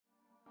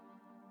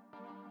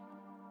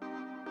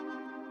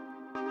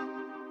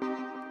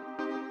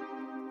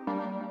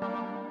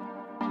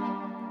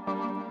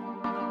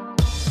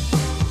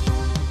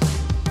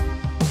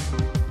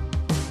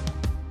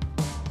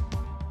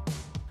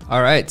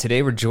All right,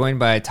 today we're joined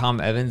by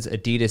Tom Evans,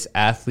 Adidas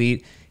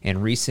athlete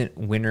and recent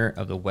winner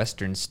of the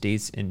Western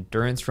States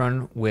Endurance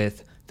Run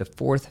with the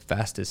 4th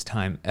fastest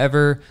time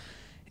ever.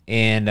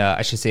 And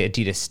I should say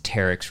Adidas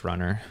Terrex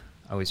runner.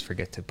 I always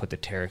forget to put the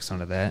Terrex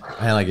onto that.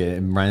 I like it.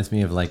 It reminds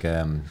me of like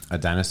a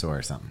dinosaur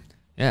or something.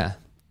 Yeah,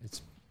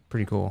 it's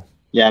pretty cool.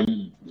 Yeah,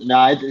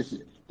 no, it's,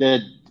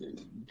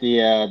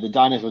 the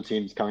dinosaur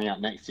team's coming out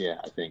next year,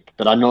 I think,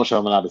 but I'm not sure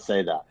I'm allowed to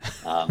say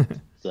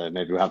that. So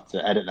maybe we'll have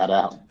to edit that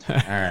out. All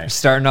right,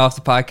 starting off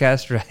the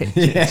podcast right,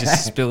 yeah.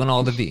 Just spilling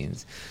all the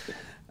beans.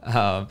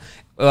 Well,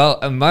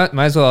 might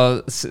as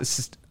well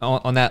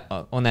on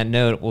that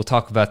note, we'll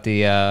talk about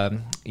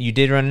the. You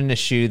did run in a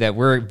shoe that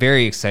we're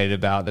very excited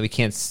about that we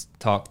can't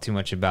talk too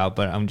much about,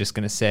 but I'm just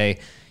gonna say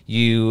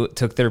you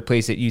took 3rd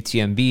place at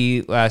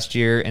UTMB last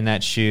year in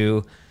that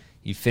shoe.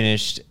 You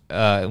finished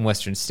in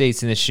Western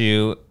States in the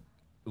shoe.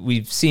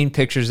 We've seen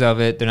pictures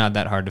of it. They're not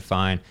that hard to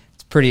find.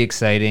 It's pretty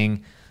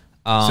exciting.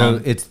 So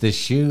it's the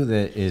shoe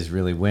that is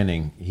really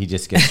winning. He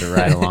just gets to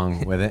ride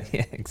along with it.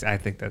 Yeah, exactly. I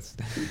think that's.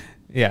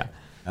 Yeah,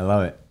 I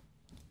love it.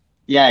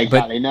 Yeah,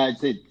 exactly.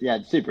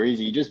 It's super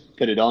easy. You just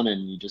put it on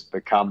and you just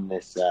become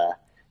this.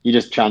 You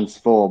just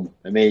transform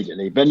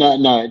immediately. But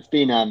no,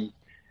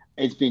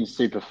 it's been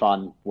super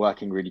fun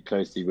working really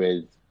closely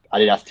with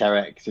Adidas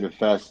Terrex. Sort of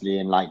firstly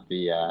in like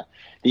the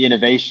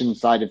innovation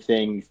side of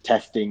things,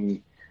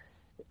 testing.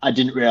 I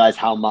didn't realize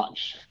how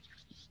much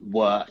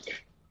work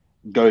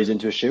goes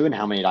into a shoe and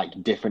how many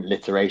like different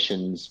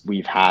iterations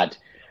we've had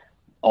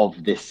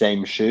of this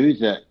same shoe,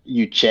 that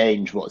you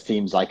change what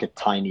seems like a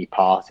tiny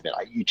part of it.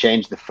 Like you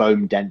change the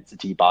foam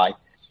density by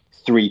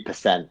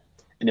 3%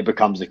 and it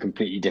becomes a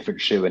completely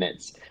different shoe, and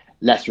it's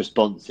less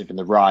responsive and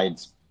the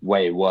ride's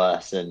way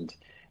worse. And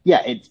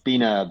yeah, it's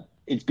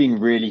been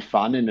really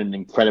fun and an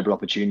incredible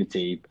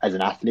opportunity as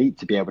an athlete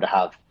to be able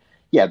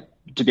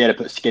to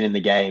put skin in the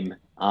game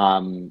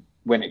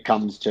when it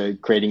comes to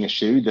creating a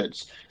shoe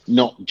that's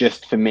not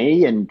just for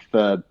me and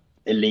for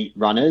elite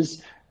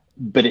runners,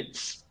 but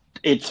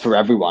it's for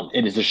everyone.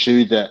 It is a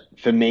shoe that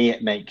for me,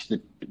 it makes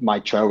my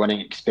trail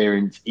running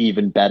experience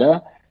even better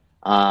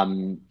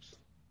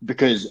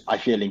because I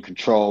feel in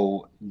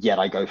control, yet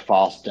I go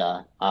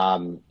faster.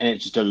 And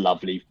it's just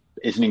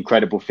it's an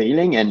incredible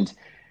feeling. And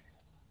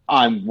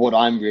what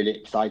I'm really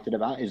excited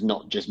about is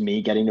not just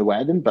me getting to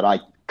wear them, but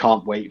I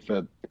can't wait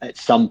for at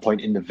some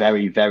point in the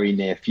very, very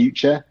near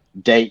future,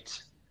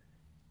 date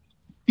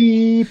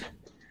beep,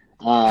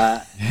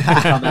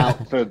 come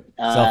out for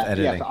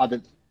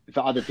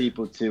for other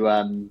people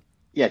to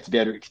be able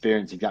to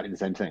experience exactly the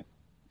same thing.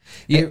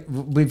 Yeah.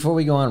 Before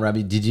we go on,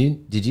 Robbie, did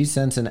you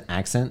sense an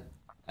accent?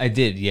 I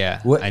did.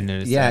 Yeah. I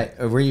noticed. Yeah.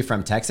 That. Were you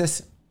from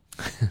Texas?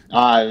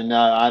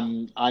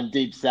 No, I'm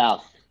deep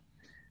south.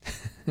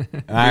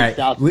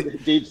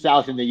 Deep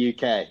south in the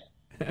UK.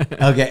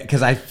 Okay,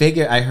 because I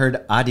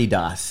heard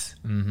Adidas,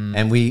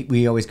 and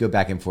we always go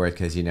back and forth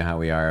because you know how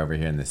we are over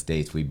here in the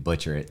States. We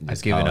butcher it and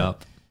just give it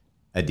up.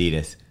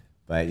 Adidas,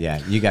 but yeah,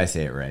 you guys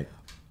say it right.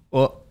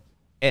 Well,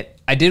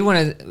 I did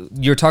want to.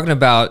 You're talking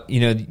about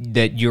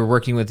that you're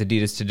working with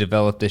Adidas to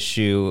develop this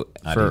shoe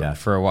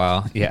for a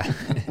while, yeah,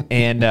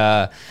 and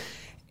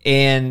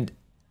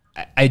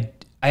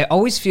I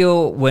always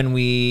feel when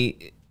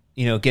we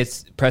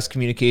get press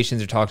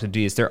communications or talk to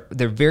Adidas,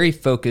 they're very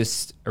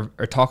focused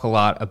or talk a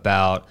lot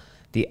about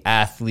the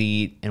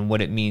athlete and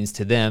what it means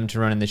to them to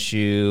run in the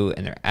shoe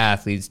and their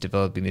athletes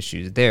developing the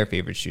shoes, their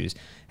favorite shoes.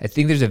 I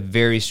think there's a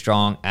very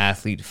strong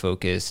athlete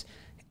focus,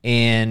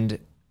 and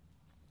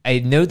I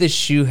know this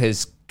shoe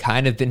has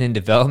kind of been in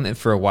development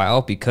for a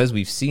while because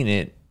we've seen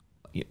it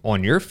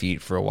on your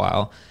feet for a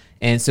while.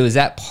 And so is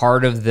that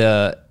part of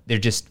they're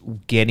just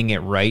getting it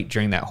right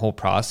during that whole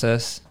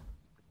process?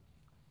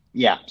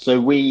 Yeah, so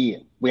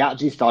we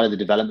actually started the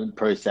development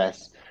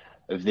process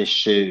of this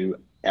shoe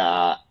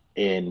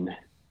in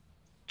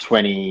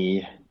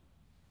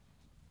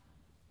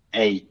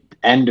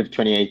end of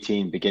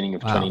 2018, beginning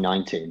of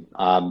 2019.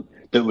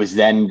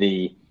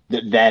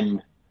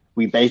 Then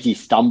we basically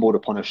stumbled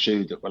upon a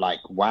shoe that we're like,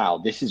 wow,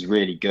 this is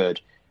really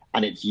good,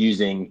 and it's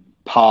using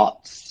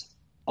parts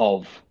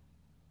of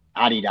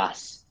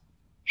Adidas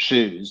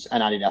shoes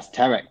and Adidas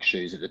Terrex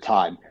shoes at the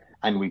time,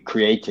 and we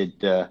created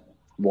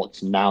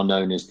what's now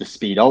known as the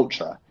Speed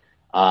Ultra.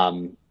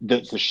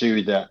 That's a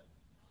shoe that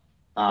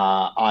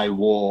I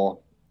wore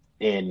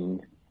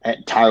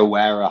at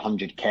Tarawera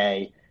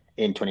 100K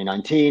in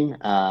 2019,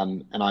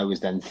 and I was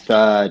then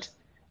 3rd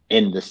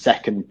in the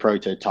second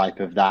prototype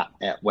of that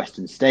at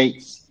Western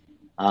States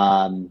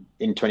in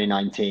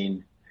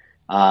 2019.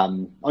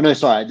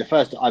 The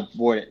first I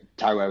wore it at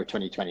Tarawera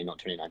 2020, not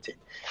 2019.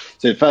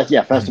 So the first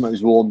time it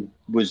was worn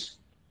was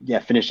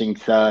finishing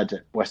 3rd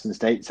at Western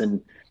States,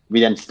 and we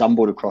then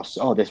stumbled across,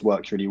 this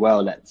works really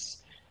well.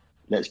 Let's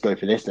go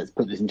for this. Let's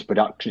put this into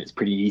production. It's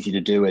pretty easy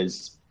to do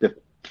as the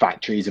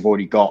factories have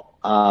already got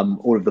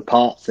all of the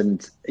parts.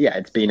 And yeah, I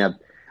think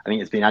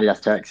it's been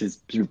Adidas Terrex's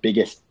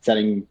biggest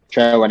selling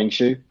trail running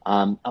shoe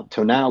up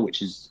till now,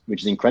 which is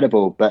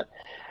incredible. But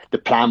the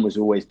plan was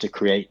always to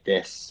create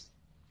this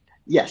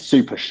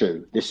super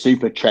shoe, this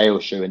super trail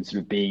shoe, and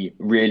sort of be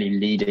really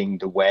leading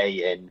the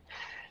way in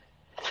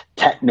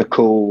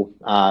technical,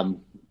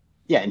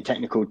 in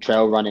technical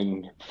trail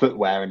running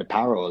footwear and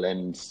apparel.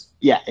 And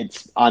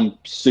I'm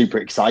super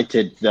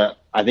excited that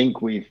I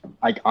think we're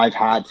having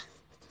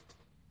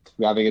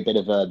a bit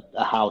of a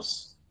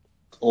house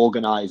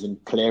organize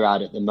and clear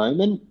out at the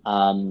moment.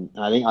 And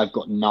I think I've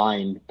got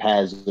 9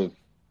 pairs of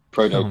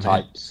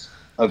prototypes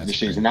of the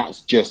shoes, and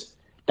that's just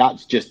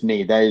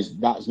me.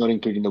 That's not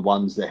including the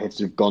ones that have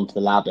sort of gone to the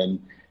lab and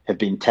have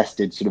been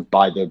tested sort of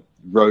by the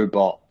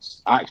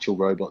actual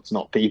robots,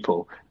 not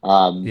people,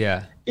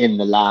 in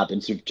the lab,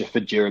 and sort of just for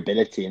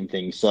durability and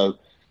things. So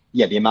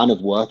the amount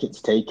of work it's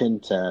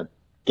taken to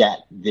get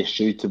this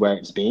shoe to where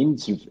it's been,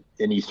 sort of,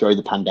 and you throw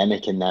the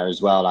pandemic in there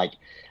as well, like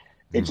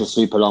it's a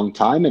super long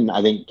time. And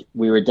I think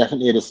we were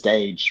definitely at a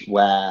stage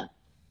where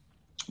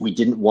we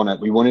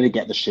wanted to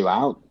get the shoe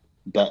out,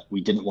 but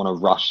we didn't want to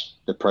rush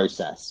the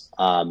process.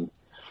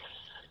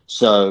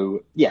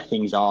 So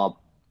things are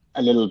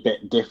a little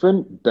bit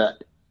different,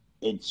 but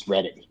it's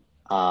ready,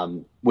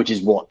 which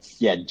is what's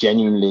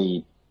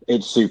genuinely,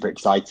 it's super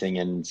exciting.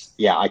 And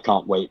I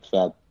can't wait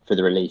for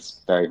the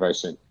release very, very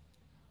soon.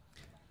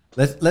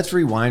 Let's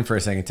rewind for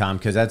a second, Tom,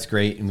 because that's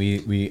great. And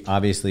we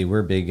obviously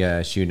we're big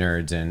shoe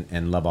nerds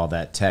and love all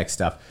that tech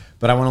stuff.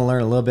 But I want to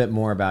learn a little bit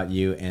more about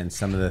you and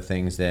some of the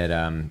things that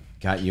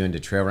got you into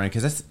trail running,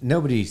 because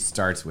nobody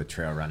starts with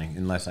trail running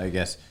unless, I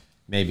guess,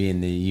 maybe in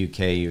the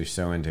UK you're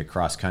so into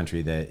cross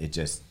country that it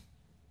just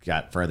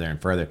got further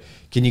and further.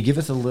 Can you give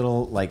us a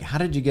little, like, how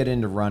did you get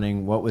into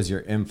running? What was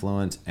your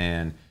influence,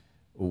 and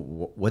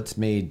what's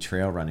made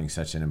trail running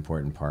such an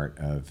important part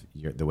of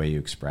the way you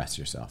express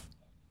yourself?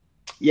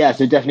 Yeah,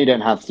 so definitely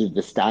don't have sort of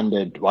the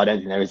standard. Well, I don't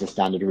think there is a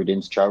standard route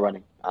into trail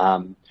running.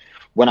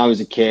 When I was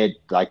a kid,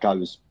 like, I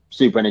was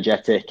super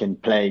energetic and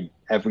played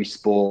every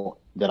sport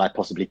that I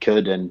possibly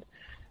could. And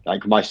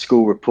like, my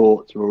school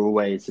reports were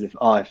always sort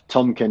of, if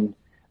Tom can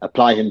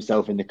apply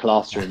himself in the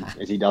classroom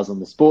as he does on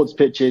the sports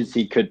pitches,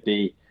 he could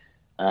be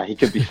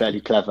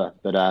fairly clever.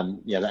 But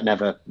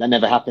that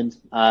never happened.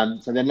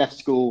 So then left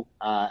school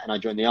and I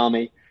joined the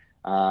army.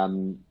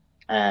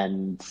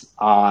 And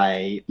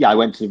I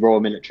went to the Royal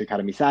Military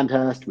Academy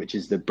Sandhurst, which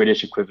is the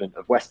British equivalent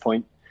of West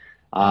Point.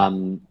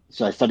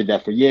 So I studied there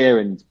for a year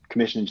and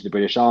commissioned into the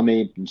British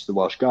Army, into the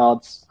Welsh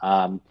Guards,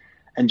 and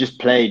just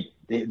played.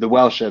 The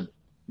Welsh are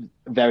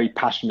very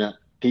passionate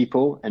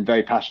people, and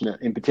very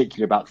passionate in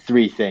particular about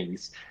 3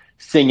 things: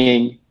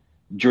 singing,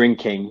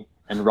 drinking,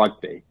 and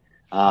rugby,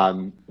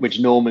 which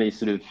normally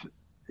sort of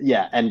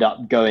end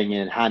up going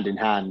in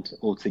hand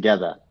all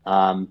together.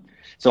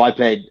 So I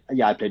played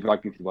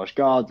rugby for the Welsh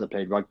Guards. I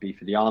played rugby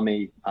for the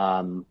army.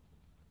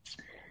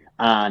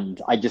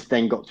 And I just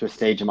then got to a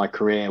stage in my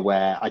career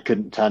where I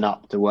couldn't turn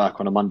up to work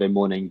on a Monday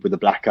morning with a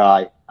black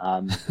eye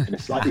and a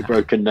slightly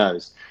broken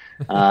nose.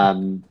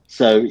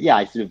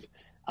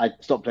 I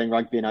stopped playing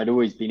rugby, and I'd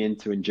always been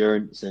into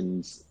endurance,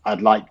 and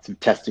I'd liked sort of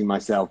testing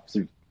myself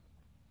sort of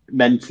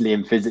mentally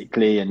and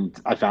physically. And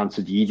I found sort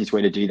of the easiest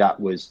way to do that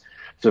was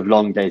sort of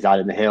long days out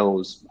in the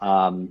hills.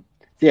 I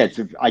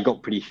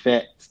got pretty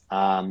fit.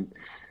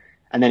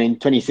 And then in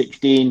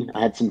 2016,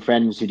 I had some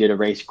friends who did a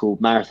race called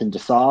Marathon des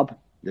Sables.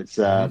 It's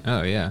a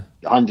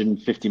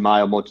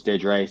 150-mile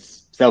multi-stage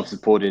race,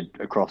 self-supported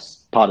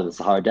across part of the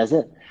Sahara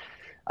Desert.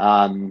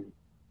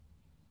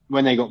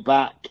 When they got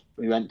back,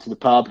 we went to the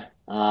pub,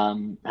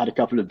 had a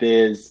couple of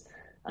beers,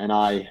 and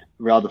I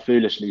rather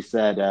foolishly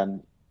said,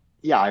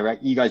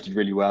 you guys did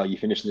really well. You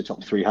finished in the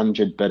top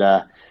 300, but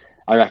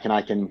I reckon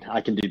I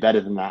can do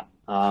better than that.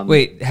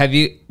 Wait, have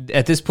you,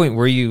 at this point,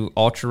 were you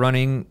ultra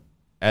running?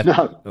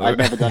 No, I've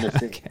never done a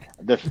thing. Okay.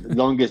 The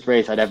longest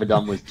race I'd ever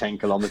done was 10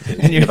 kilometers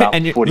in about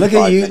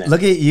 45 minutes.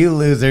 Look at you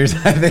losers.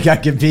 I think I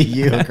could beat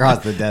you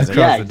across the desert.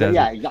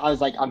 I was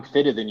like, I'm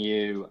fitter than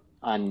you.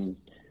 And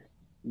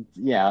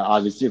I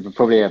was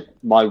probably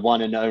my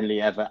one and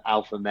only ever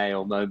alpha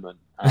male moment.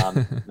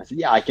 I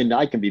said, I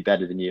can be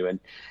better than you. And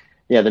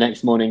the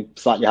next morning,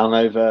 slightly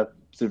hungover,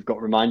 sort of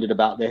got reminded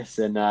about this,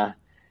 and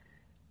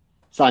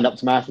signed up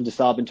to Marathon des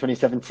Sables in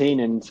 2017.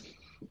 And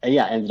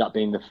ended up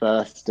being the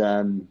first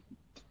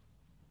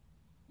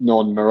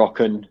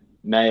non-Moroccan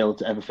male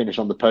to ever finish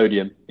on the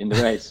podium in the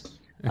race.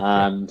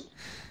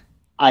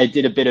 I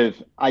did a bit of...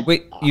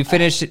 Wait, you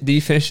finished? Did you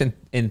finish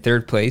in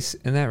 3rd place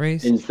in that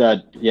race? In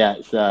 3rd,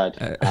 third.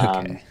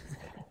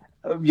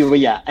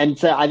 Okay. And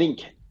so I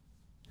think...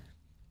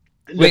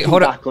 Wait,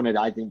 hold back on it,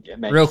 I think it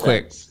makes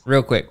sense.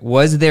 Real quick.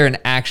 Was there an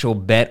actual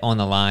bet on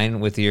the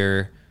line with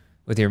your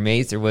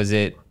mates, or was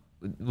there...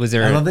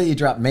 I love that you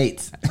dropped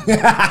mates.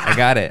 I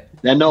got it.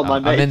 They're not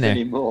my mates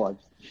anymore.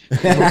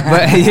 But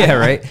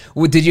right.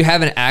 Well, did you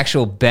have an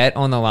actual bet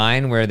on the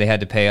line where they had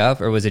to pay up,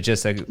 or was it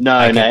just like it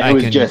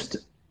was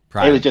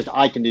just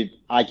I can do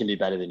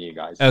better than you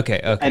guys. Okay.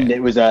 And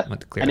it was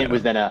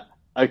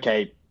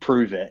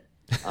prove it.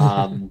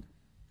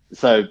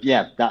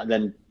 That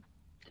then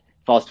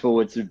fast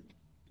forward to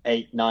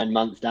 8-9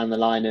 months down the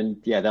line,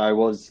 and there I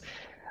was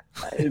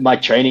My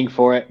training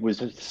for it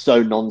was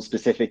so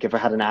non-specific. If I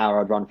had an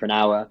hour, I'd run for an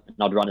hour, and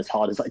I'd run as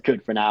hard as I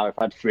could for an hour. If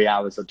I had 3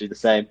 hours, I'd do the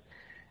same.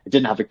 I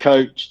didn't have a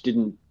coach,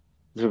 didn't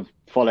sort of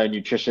follow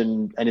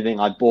nutrition, anything.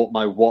 I bought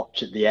my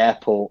watch at the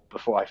airport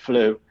before I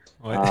flew.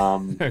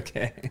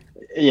 Okay.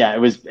 Yeah, it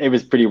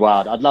was pretty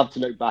wild. I'd love to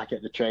look back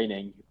at the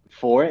training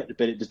for it,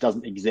 but it just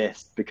doesn't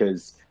exist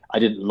because I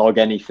didn't log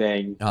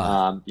anything.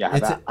 I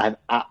have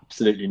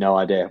absolutely no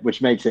idea,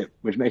 which makes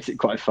it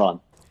quite fun.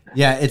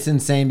 Yeah, it's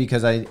insane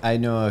because I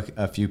know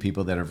a few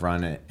people that have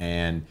run it,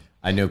 and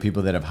I know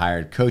people that have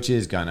hired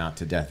coaches, gone out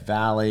to Death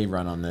Valley,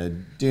 run on the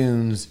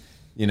dunes,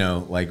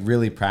 like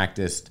really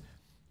practiced,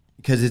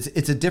 because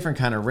it's a different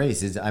kind of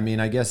race.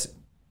 I guess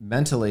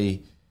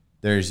mentally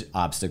there's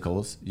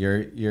obstacles.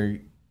 You're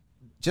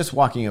just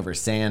walking over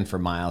sand for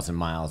miles and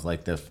miles,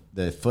 like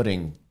the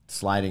footing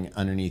sliding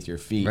underneath your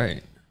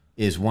feet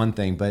is one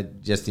thing,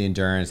 but just the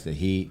endurance, the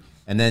heat,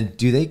 and then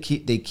they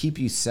keep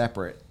you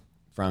separate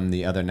from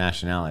the other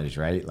nationalities,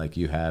 right? Like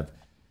you have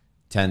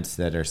tents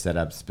that are set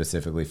up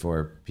specifically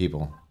for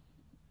people.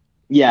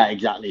 Yeah,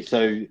 exactly.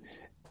 So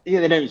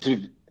they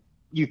don't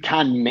you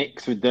can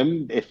mix with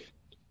them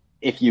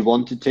if you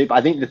wanted to. But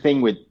I think the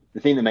thing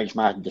that makes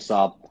Marathon des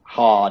Sables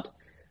hard,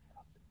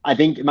 I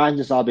think Marathon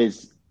des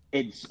Sables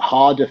it's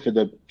harder for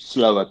the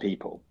slower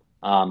people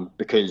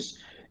because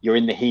you're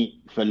in the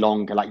heat for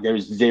longer. Like there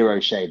is zero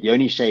shade. The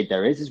only shade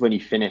there is when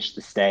you finish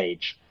the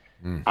stage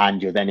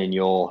and you're then in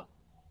your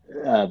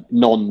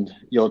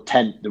your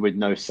tent with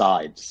no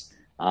sides.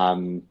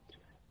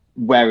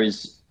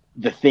 Whereas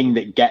the thing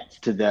that gets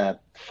to the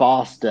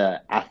faster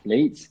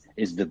athletes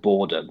is the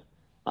boredom.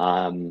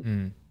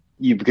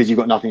 Because you've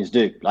got nothing to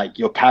do. Like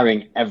you're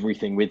carrying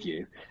everything with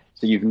you.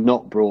 So you've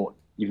not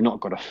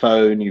got a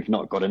phone, you've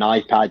not got an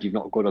iPad, you've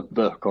not got a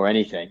book or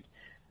anything.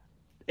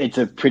 It's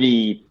a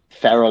pretty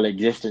feral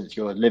existence.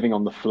 You're living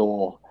on the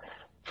floor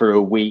for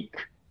a week,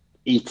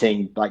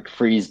 eating like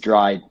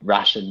freeze-dried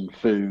ration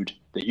food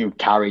that you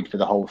carried for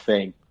the whole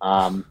thing.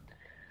 So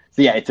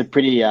yeah, it's a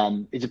pretty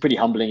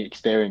humbling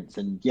experience,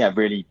 and yeah,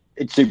 really,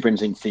 it's super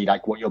interesting to see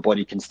like what your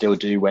body can still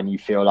do when you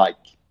feel like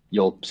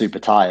you're super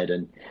tired.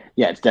 And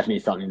yeah, it's definitely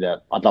something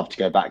that I'd love to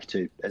go back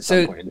to at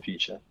some point in the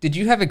future. Did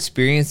you have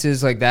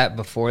experiences like that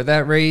before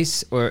that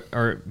race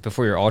or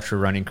before your ultra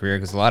running career?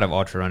 Because a lot of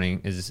ultra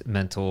running is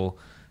mental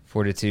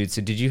fortitude.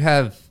 So did you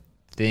have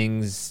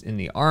things in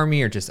the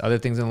Army or just other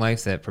things in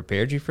life that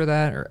prepared you for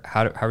that? Or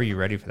how were you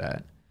ready for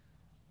that?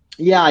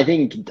 Yeah, I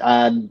think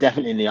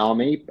definitely in the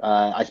Army.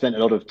 I spent a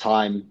lot of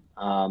time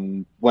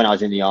when I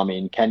was in the Army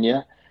in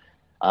Kenya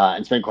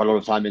and spent quite a lot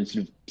of time in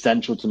sort of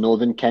central to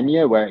northern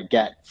Kenya where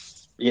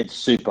it's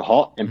super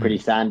hot and pretty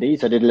sandy.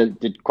 So I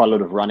did quite a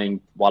lot of running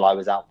while I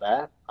was out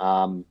there.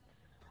 And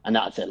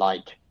that's at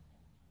like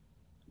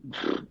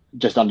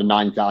just under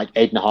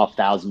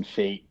 8,500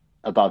 feet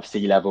above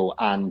sea level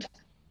and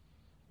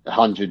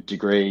 100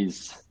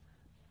 degrees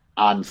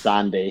and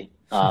sandy.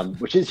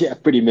 Which is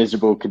pretty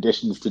miserable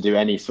conditions to do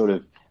any sort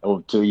of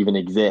or to even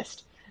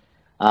exist.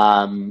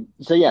 So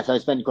I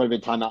spent quite a bit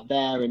of time out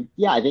there, and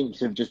yeah, I think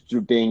sort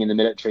of being in the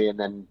military and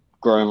then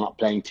growing up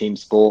playing team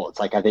sports,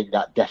 like I think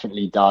that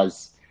definitely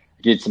does.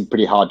 I did some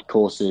pretty hard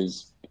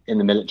courses in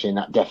the military, and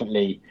that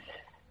definitely,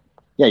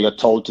 you're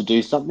told to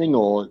do something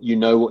or you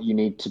know what you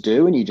need to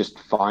do, and you just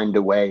find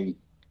a way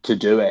to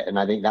do it. And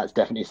I think that's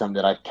definitely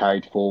something that I've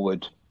carried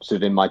forward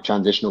sort of in my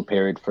transitional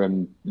period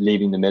from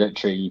leaving the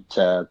military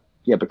to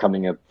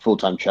becoming a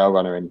full-time trail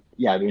runner. And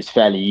it was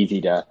fairly easy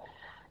to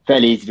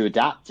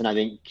adapt. And I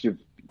think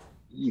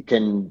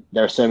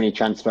there are so many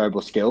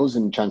transferable skills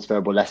and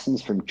transferable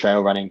lessons from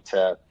trail running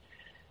to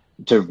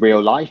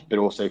real life, but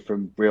also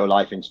from real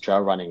life into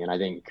trail running. And I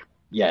think,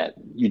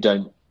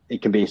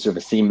 it can be sort of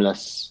a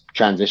seamless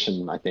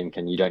transition, I think,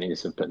 and you don't need to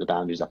sort of put the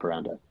boundaries up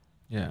around it.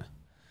 Yeah.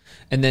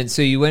 And then,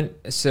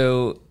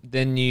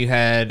 then you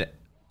had,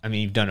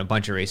 you've done a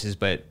bunch of races,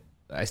 but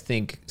I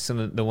think some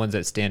of the ones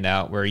that stand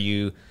out where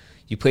you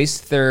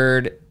placed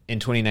third in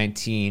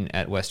 2019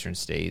 at Western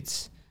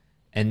States,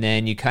 and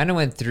then you kind of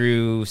went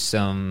through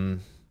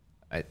some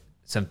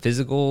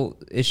physical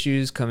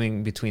issues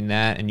coming between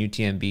that and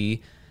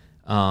UTMB.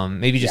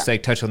 Maybe just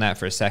touch on that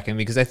for a second,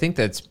 because I think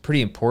that's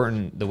pretty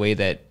important, the way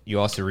that you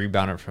also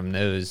rebounded from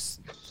those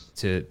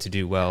to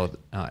do well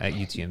at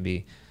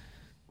UTMB.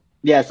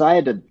 Yeah, so I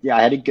had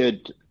a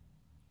good,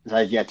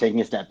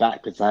 taking a step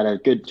back, because I had a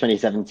good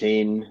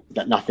 2017,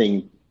 that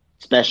nothing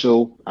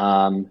special.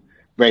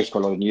 Raced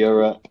quite a lot in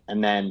Europe,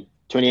 and then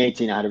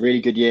 2018 I had a really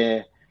good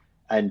year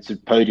and sort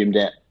of podiumed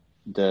at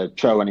the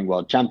Trail Running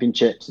World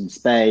Championships in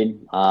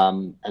Spain,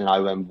 and I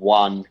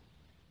won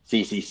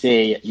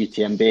CCC at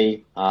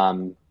UTMB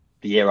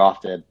the year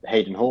after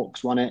Hayden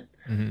Hawks won it.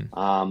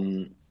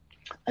 And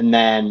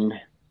then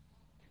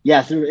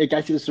so I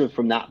guess it was sort of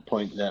from that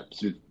point that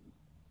sort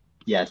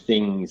of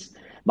things,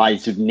 my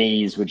sort of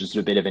knees were just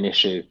a bit of an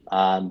issue.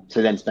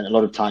 So then spent a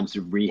lot of time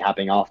sort of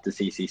rehabbing after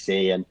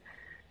CCC, and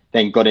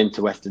then got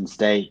into Western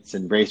States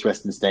and raced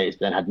Western States,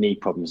 but then had knee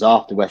problems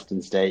after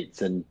Western States.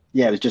 And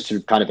it was just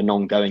sort of kind of an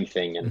ongoing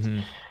thing.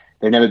 And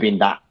they've never been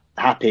that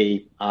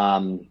happy.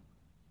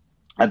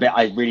 I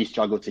I really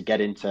struggle to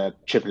get into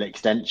triple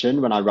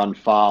extension when I run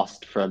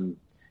fast from,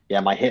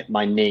 my hip,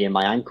 my knee, and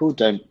my ankle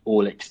don't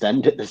all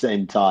extend at the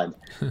same time.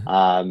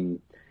 And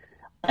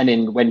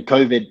then when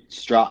COVID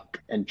struck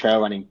and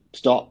trail running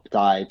stopped,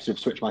 I sort of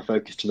switched my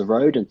focus to the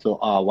road and thought,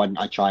 why don't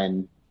I try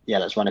and,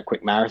 let's run a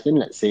quick marathon.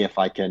 Let's see if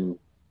I can,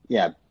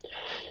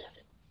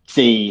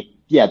 see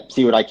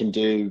what I can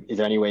do. Is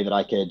there any way that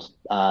I could,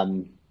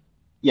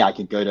 I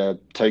could go to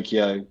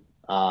Tokyo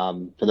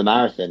for the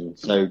marathon.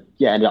 So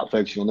ended up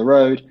focusing on the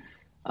road,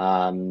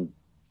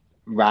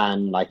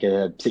 ran like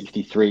a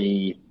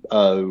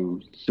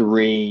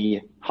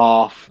 63:03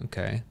 half.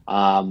 Okay.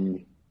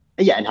 And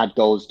had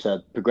goals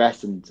to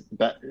progress,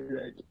 but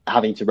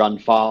having to run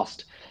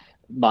fast,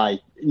 by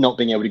not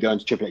being able to go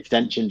into triple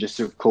extension just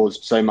sort of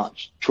caused so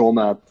much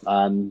trauma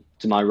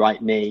to my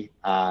right knee.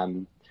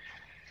 And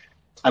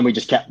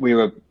we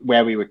were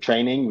where we were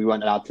training. We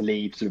weren't allowed to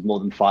leave sort of more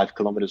than 5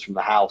 kilometers from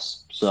the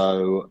house.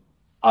 So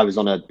I was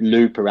on a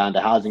loop around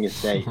a housing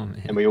estate,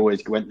 and we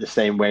always went the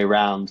same way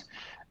around.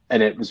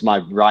 And it was my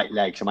right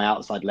leg, so my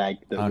outside leg,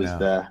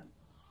 that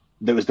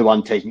was the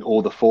one taking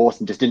all the force,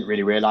 and just didn't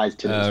really realize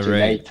till it was too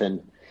late.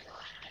 And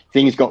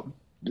things got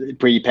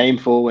pretty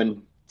painful,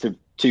 and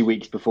 2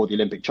 weeks before the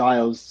Olympic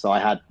trials. So I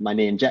had my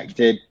knee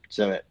injected,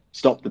 so it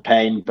stopped the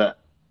pain, but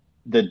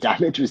the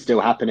damage was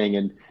still happening,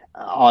 and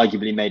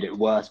arguably made it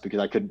worse because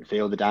I couldn't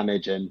feel the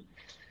damage. And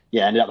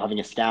ended up having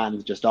a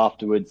scan just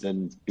afterwards.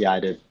 And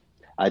I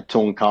had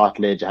torn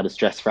cartilage. I had a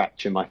stress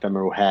fracture in my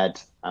femoral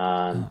head.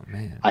 I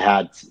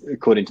had,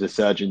 according to the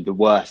surgeon, the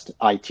worst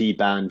IT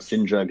band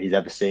syndrome he's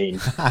ever seen.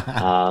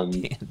 Damn,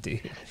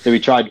 dude. So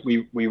we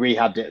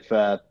rehabbed it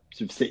for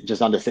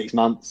just under 6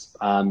 months.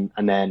 And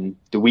then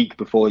the week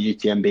before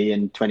UTMB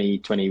in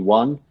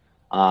 2021,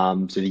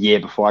 so the year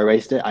before I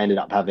raced it, I ended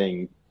up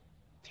having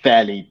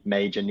fairly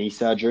major knee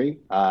surgery,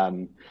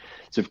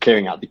 sort of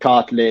clearing out the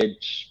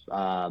cartilage,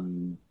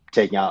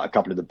 taking out a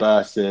couple of the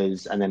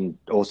bursas, and then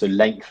also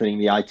lengthening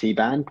the IT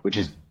band, which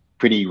is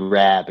pretty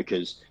rare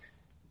because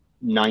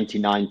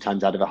 99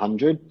 times out of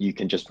 100 you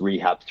can just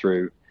rehab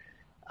through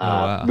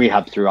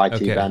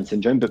IT band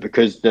syndrome. But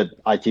because the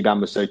IT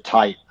band was so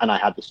tight and I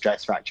had the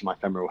stress fracture in my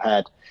femoral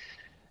head,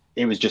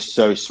 it was just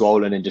so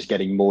swollen and just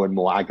getting more and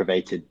more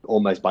aggravated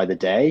almost by the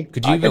day.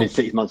 I did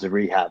 6 months of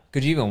rehab.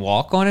 Could you even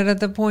walk on it at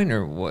that point,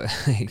 or what?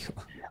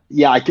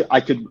 Yeah,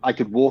 I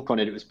could walk on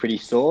it. It was pretty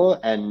sore,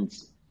 and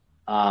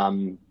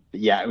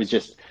it was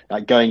just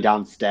like going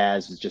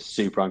downstairs was just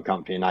super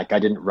uncomfortable. And like I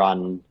didn't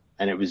run,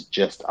 and I was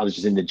just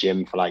in the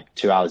gym for like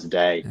 2 hours a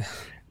day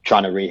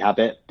trying to rehab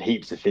it,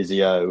 heaps of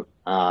physio.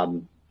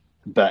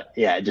 But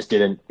it just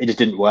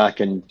didn't work.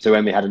 And so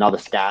when we had another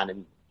scan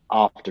and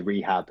after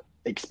rehab,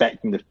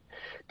 expecting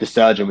the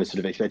surgeon was sort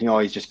of expecting,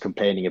 he's just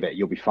complaining a bit,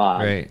 you'll be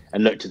fine. Right.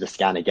 And looked at the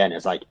scan again,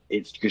 it's like,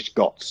 it's just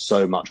got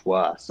so much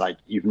worse. Like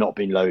you've not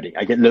been loading.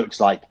 Like it looks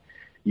like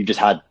you've just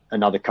had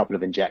another couple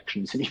of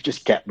injections and you've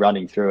just kept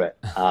running through it.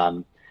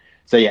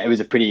 It was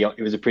a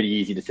pretty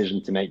easy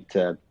decision to make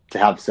to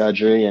have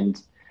surgery.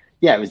 And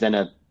it was then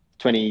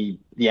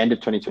the end of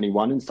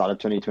 2021 and start of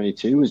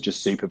 2022 was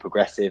just super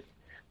progressive,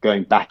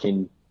 going back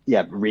in,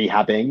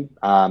 rehabbing.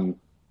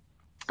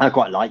 I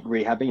quite like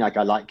rehabbing. Like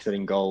I like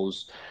setting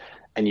goals,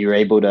 and you're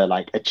able to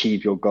like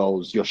achieve your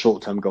goals, your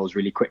short-term goals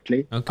really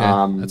quickly. Okay.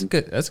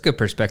 That's a good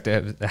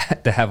perspective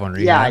to have on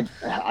rehab.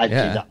 I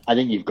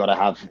think you've got to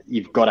have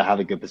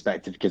a good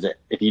perspective, because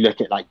if you look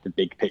at like the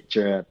big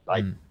picture,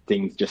 like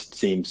things just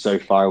seem so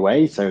far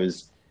away. So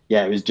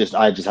I just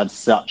had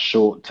such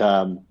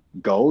short-term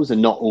goals,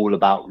 and not all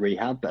about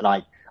rehab, but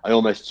like I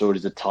almost saw it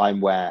as a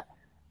time where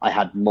I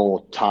had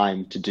more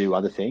time to do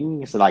other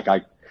things. So like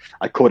I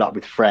caught up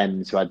with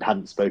friends who I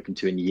hadn't spoken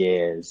to in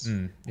years.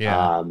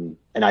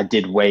 And I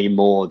did way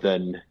more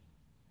than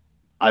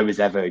I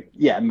ever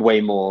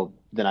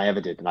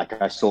did. And like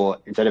I saw,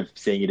 instead of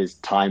seeing it as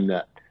time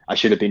that I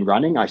should have been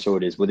running, I saw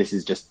it as, well, this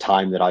is just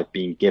time that I've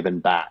been given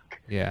back,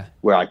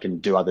 where I can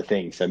do other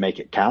things. So make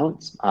it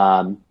count.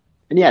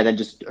 Then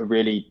just a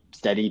really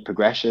steady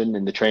progression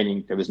in the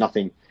training. There was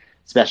nothing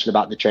special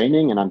about the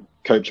training, and I'm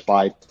coached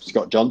by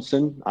Scott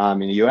Johnson in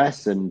the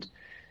US, and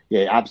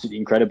absolutely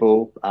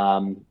incredible.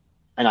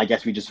 And I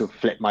guess we just sort of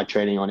flipped my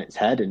training on its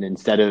head, and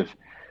instead of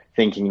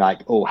thinking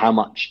like, how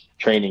much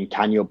training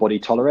can your body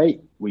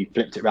tolerate, we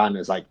flipped it around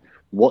as like,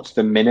 what's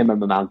the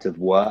minimum amount of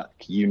work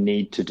you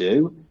need to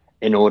do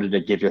in order to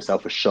give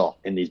yourself a shot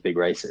in these big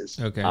races.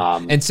 Okay.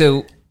 And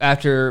so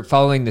after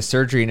following the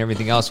surgery and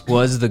everything else,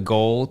 was the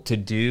goal to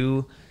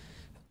do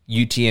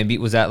UTMB?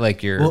 Was that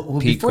like your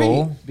peak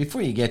goal?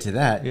 Before you get to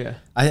that,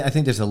 I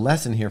think there's a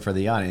lesson here for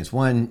the audience.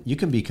 One, you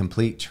can be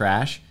complete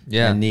trash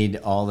and need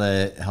all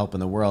the help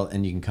in the world,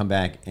 and you can come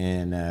back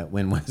and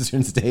win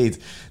Western States.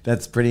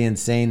 That's pretty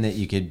insane that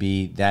you could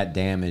be that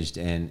damaged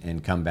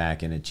and come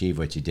back and achieve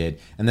what you did.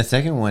 And the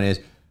second one is,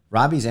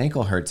 Robbie's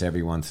ankle hurts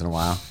every once in a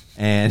while,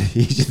 and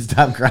you should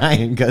stop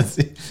crying, because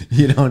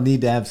you don't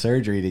need to have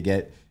surgery to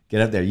get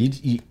up there.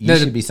 You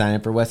should be signing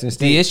up for Western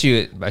State. The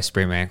issue, I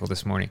sprained my ankle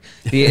this morning.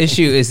 The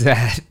issue is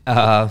that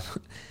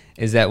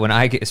is that when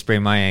I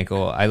sprain my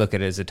ankle, I look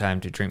at it as a time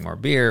to drink more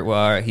beer.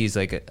 Well, he's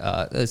like,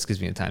 this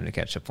gives me a time to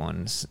catch up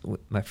on with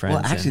my friends.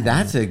 Well, actually,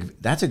 that's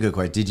a good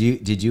question.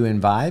 Did you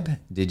imbibe?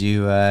 Did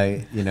you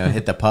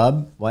hit the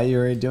pub while you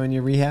were doing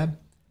your rehab?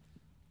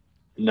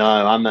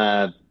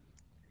 No,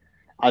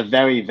 I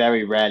very,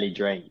 very rarely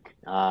drink.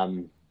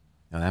 Oh,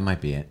 that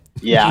might be it.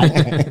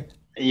 Yeah.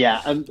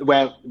 Yeah.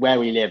 Where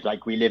we live,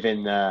 like we live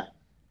in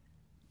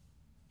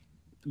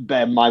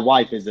but my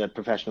wife is a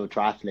professional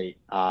triathlete,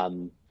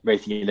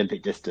 racing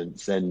Olympic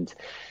distance. And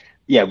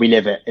yeah, we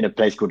live in a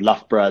place called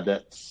Loughborough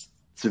that's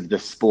sort of the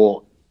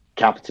sport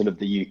capital of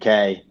the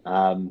UK.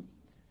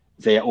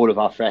 So yeah, all of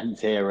our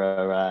friends here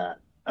are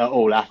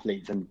all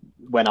athletes. And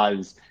when I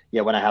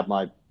had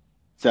my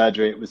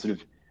surgery, it was sort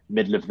of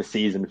middle of the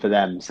season for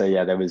them. So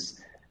yeah,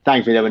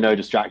 thankfully there were no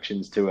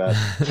distractions to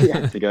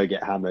go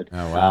get hammered.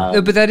 Oh wow!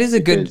 No, but that is a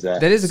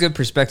good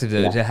perspective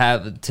to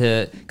have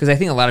because I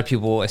think a lot of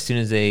people, as soon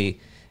as they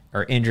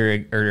are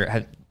injured or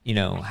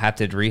have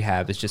to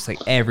rehab, it's just like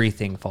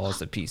everything falls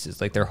to pieces,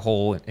 like their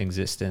whole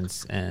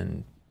existence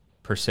and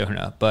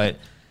persona. But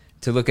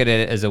to look at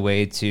it as a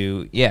way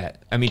to,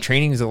 I mean,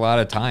 training is a lot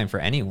of time for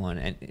anyone,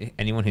 and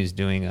anyone who's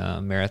doing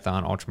a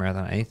marathon, ultra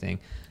marathon, anything.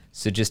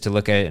 So just to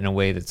look at it in a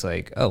way that's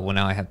like, oh, well,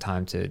 now I have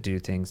time to do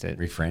things that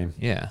reframe.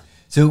 Yeah.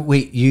 So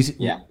wait,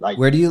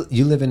 where do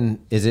you live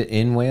in? Is it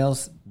in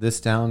Wales, this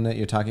town that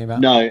you're talking about?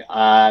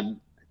 No,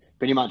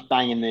 pretty much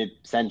bang in the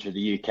centre of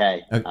the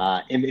UK.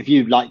 Okay. If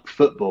you like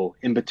football,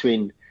 in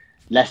between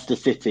Leicester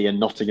City and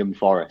Nottingham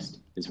Forest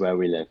is where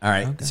we live. All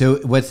right. Okay. So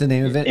what's the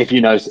name of it? If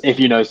you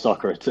know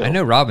soccer at all. I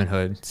know Robin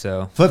Hood.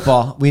 So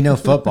football. We know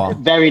football.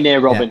 Very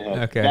near Robin Hood.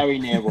 Okay. Very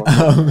near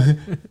Robin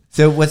Hood.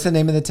 So what's the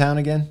name of the town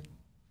again?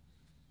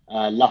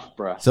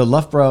 Loughborough. So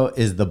Loughborough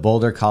is the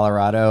Boulder,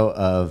 Colorado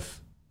of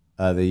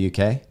the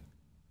UK?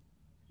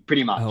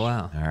 Pretty much. Oh,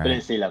 wow. All right. But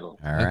it's sea level.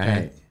 All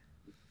right.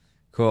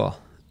 Cool.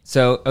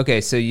 So, okay.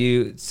 So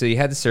you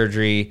had the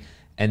surgery,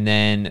 and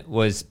then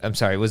was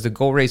the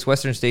goal race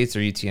Western States or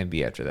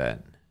UTMB after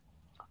that?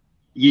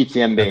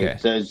 UTMB. Okay.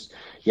 So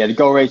the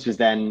goal race was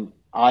then,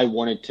 I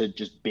wanted to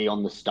just be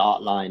on the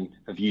start line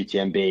of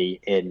UTMB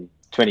in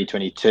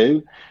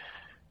 2022.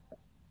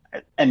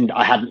 And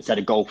I hadn't set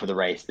a goal for the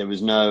race. There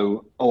was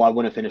no, I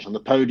want to finish on the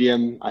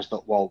podium. I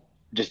thought, well,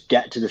 just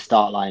get to the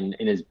start line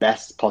in as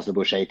best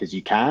possible shape as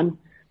you can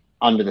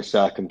under the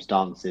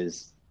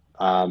circumstances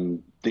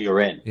that you're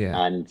in. Yeah.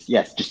 And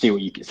yes, just see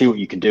what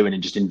you can do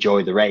and just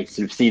enjoy the race.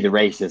 Sort of see the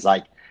race as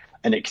like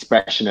an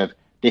expression of,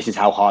 this is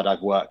how hard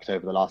I've worked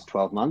over the last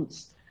 12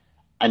 months,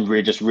 and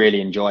really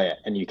enjoy it.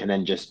 And you can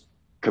then just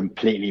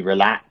completely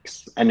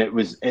relax. And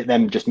it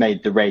then just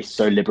made the race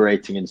so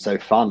liberating and so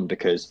fun,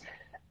 because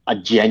I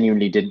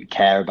genuinely didn't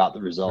care about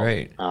the result.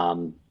 Right.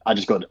 I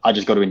just got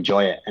to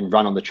enjoy it and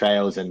run on the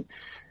trails, and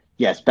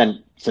spent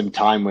some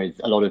time with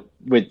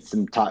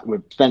some time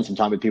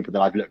with people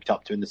that I've looked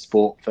up to in the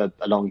sport for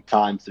a long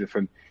time, sort of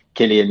from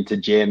Killian to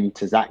Jim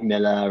to Zach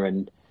Miller.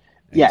 And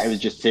it was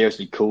just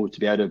seriously cool to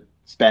be able to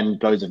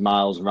spend loads of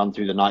miles and run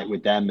through the night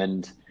with them.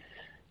 And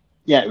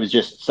it was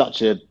just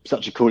such a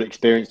cool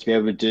experience to be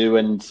able to do.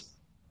 And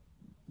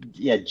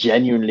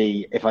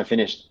genuinely, if I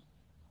finished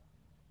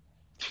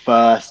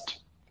first,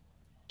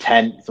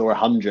 10th or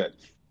 100th,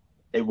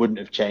 it wouldn't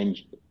have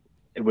changed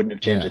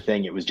a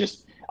thing. It was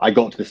just, I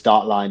got to the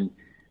start line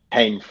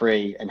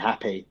pain-free and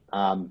happy,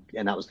 and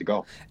that was the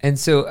goal. And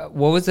so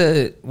what was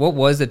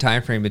the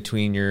time frame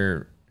between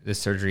the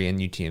surgery and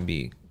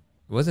UTMB? It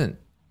wasn't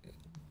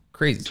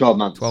crazy. 12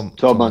 months.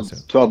 12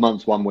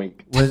 months, 1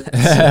 week. 1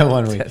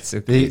 week. That's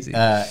so crazy.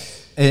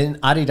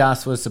 And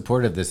Adidas was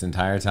supportive this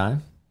entire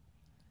time?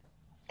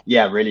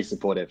 Yeah, really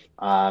supportive.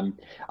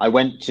 I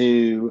went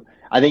to,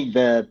 I think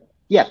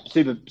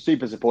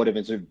super supportive,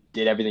 and sort of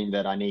did everything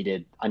that I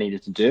needed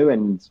to do.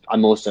 And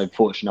I'm also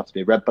fortunate enough to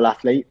be a Red Bull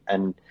athlete.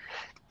 And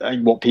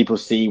what people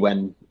see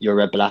when you're a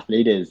Red Bull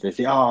athlete is they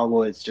say, oh,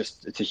 well, it's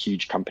a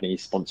huge company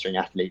sponsoring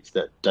athletes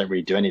that don't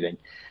really do anything.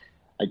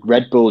 Like,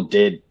 Red Bull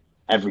did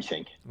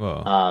everything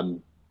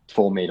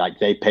for me. Like,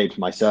 they paid for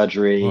my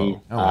surgery.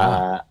 Oh,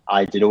 wow.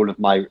 I did all of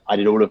my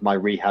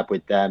rehab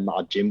with them.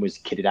 Our gym was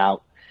kitted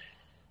out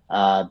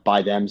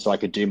by them, so I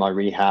could do my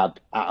rehab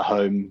at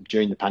home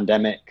during the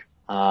pandemic.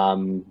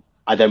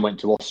 I then went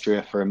to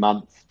Austria for a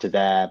month to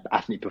their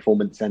athlete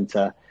performance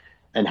center,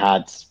 and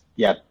had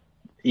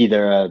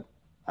either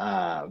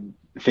a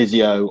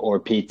physio or a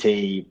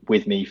PT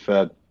with me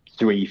for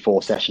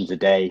 3-4 sessions a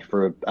day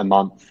for a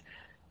month.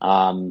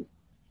 And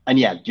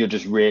they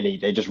just really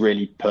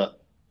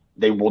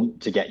they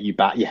want to get you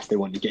back. Yes, they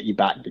want to get you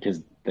back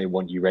because they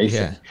want you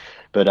racing. Yeah.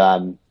 But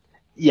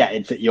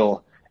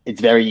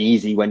it's very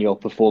easy when you're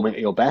performing at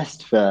your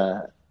best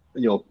for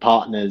your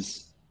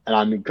partners, and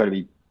I'm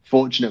incredibly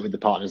fortunate with the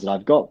partners that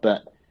I've got,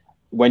 but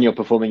when you're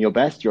performing your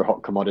best, you're a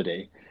hot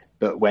commodity.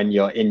 But when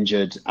you're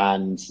injured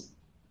and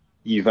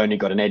you've only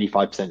got an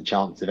 85%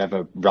 chance of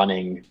ever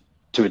running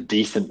to a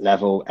decent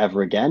level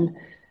ever again,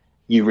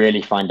 you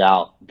really find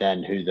out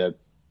then who the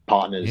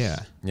partners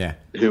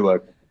who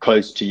are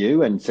close to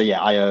you. And so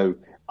I owe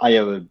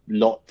a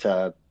lot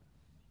to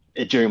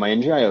during my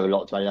injury, I owe a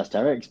lot to Adidas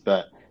Terrex,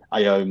 but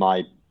I owe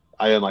my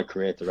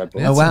career to Red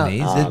Bull. Oh That's wow,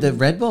 amazing. the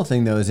Red Bull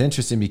thing though is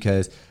interesting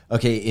because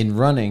okay, in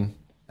running,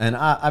 and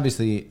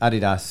obviously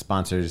Adidas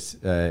sponsors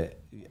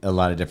a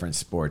lot of different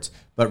sports,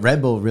 but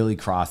Red Bull really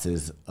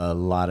crosses a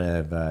lot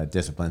of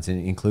disciplines,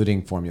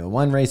 including Formula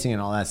One racing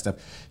and all that stuff.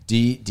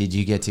 Did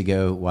you get to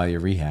go while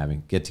you're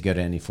rehabbing? Get to go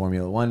to any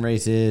Formula One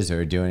races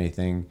or do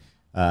anything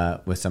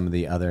with some of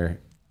the other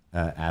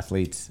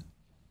athletes?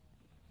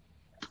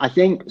 I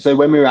think so.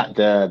 When we were at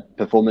the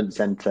performance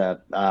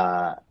center,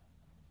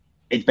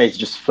 it's basically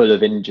just full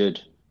of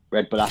injured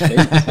Red Bull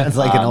athletes. It's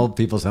like an old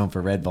people's home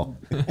for Red Bull.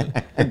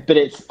 but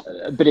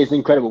it's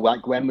incredible.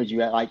 Like, when would you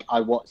like?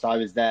 I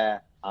was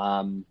there.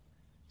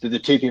 So the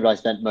two people I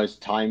spent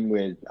most time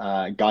with,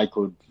 a guy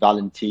called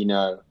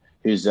Valentino,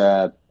 who's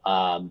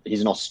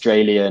he's an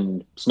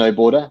Australian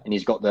snowboarder, and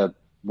he's got the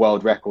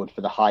world record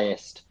for the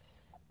highest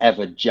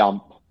ever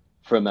jump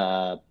from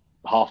a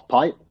half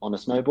pipe on a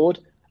snowboard.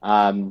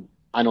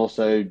 And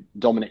also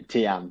Dominic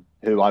Thiam,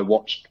 who I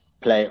watched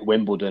play at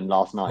Wimbledon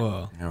last night.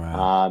 Whoa. Oh,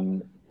 wow.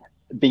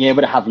 Being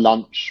able to have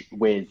lunch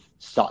with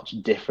such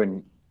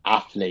different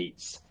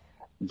athletes,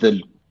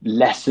 the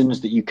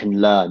lessons that you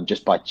can learn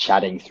just by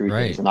chatting through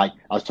things. And I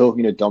was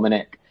talking to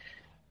Dominic,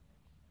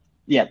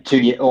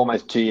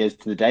 almost 2 years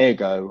to the day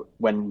ago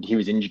when he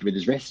was injured with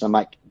his wrist. I'm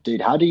like,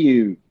 dude, how do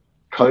you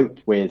cope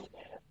with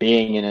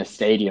being in a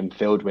stadium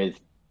filled with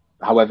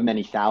however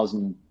many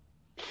thousand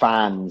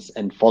fans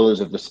and followers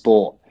of the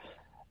sport,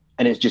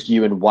 and it's just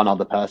you and one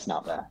other person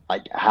out there?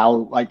 Like,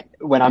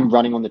 when I'm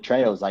running on the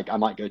trails, like I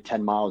might go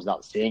 10 miles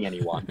without seeing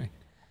anyone.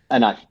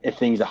 And if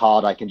things are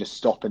hard, I can just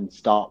stop and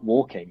start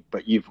walking.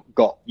 But you've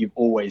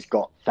always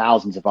got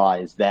thousands of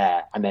eyes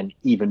there, and then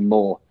even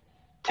more,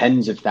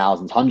 tens of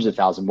thousands, hundreds of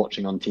thousands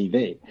watching on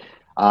TV.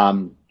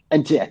 And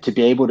to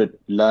be able to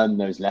learn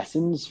those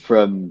lessons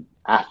from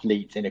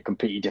athletes in a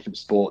completely different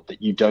sport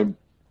that you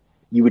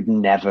would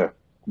never.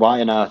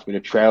 Why on earth would a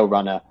trail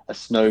runner, a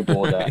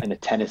snowboarder, and a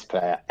tennis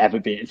player ever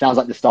be? It sounds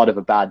like the start of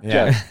a bad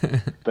joke.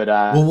 But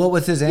well, what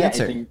was his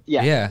answer?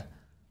 Yeah.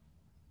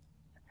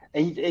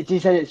 He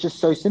said it's just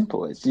so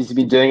simple. He's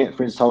been doing it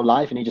for his whole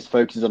life, and he just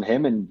focuses on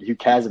him, and who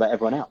cares about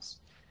everyone else?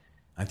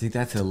 I think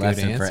that's a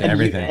lesson for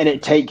everything.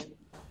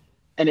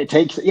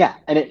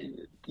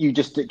 You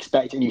just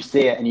expect, and you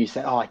see it, and you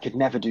say, "Oh, I could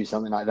never do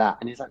something like that."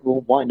 And he's like,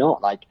 "Well, why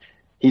not?" Like,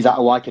 he's like,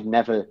 "Oh, I could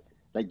never."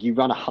 Like, you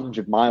run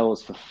 100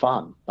 miles for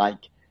fun.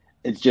 Like,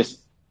 it's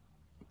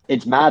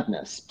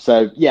madness.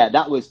 So yeah,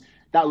 that was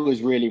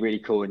really, really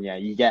cool. And yeah,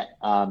 you get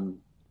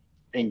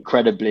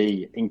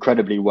incredibly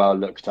well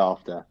looked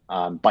after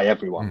by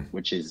everyone,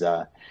 which is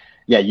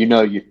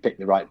you've picked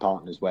the right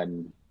partners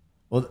when.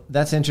 Well,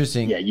 that's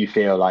interesting. Yeah, you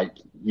feel like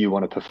you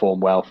want to perform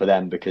well for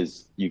them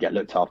because you get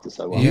looked after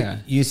so well. Yeah.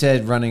 You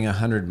said running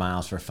 100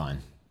 miles for fun,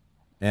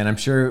 and I'm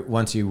sure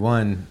once you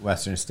won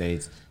Western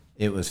States,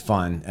 it was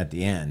fun at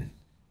the end.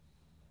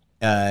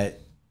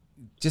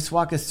 Just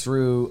walk us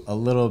through a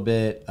little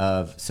bit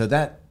of, so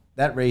that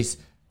race,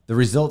 the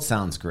result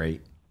sounds great.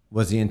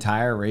 Was the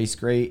entire race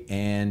great?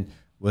 And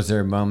was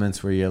there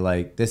moments where you're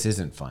like, this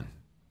isn't fun?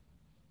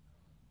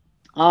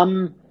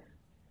 The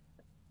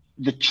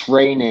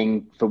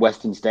training for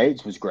Western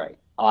States was great.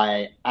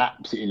 I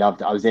absolutely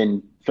loved it. I was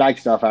in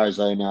Flagstaff,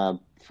 Arizona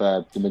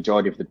for the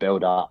majority of the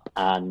build up,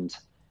 and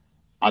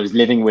I was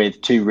living with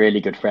two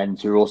really good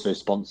friends who were also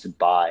partners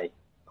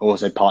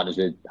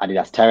with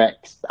Adidas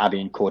Terrex,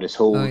 Abby and Cordis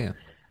Hall. Oh, yeah.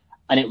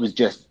 And it was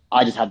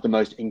I just had the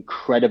most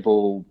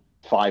incredible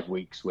 5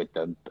 weeks with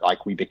them.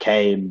 Like, we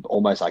became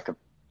almost like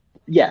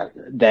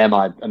they're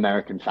my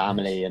American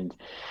family, and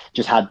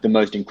just had the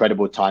most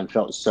incredible time,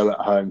 felt so at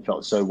home,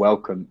 felt so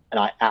welcome. And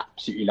I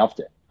absolutely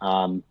loved it.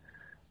 And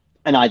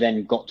I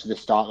then got to the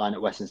start line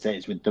at Western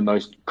States with the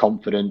most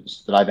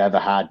confidence that I've ever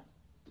had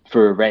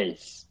for a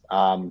race.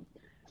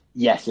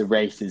 Yes, a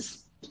race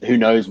is, who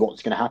knows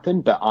what's going to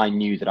happen, but I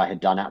knew that I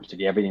had done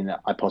absolutely everything that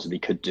I possibly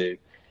could do.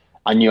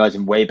 I knew I was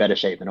in way better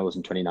shape than I was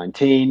in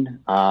 2019.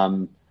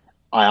 I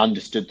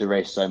understood the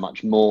race so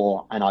much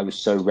more, and I was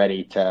so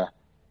ready to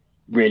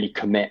really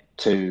commit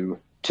to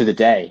the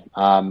day.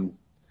 And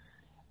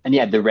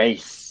yeah, the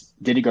race,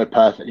 did it go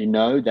perfectly?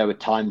 No, there were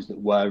times that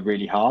were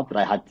really hard that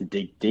I had to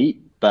dig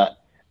deep, but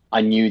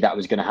I knew that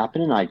was going to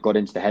happen, and I got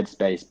into the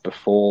headspace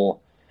before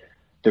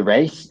the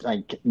race,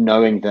 like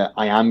knowing that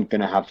I am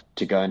going to have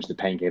to go into the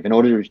pain cave in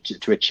order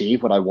to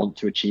achieve what I want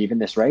to achieve in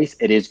this race.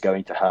 It is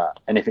going to hurt.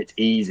 And if it's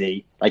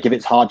easy, like if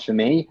it's hard for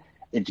me,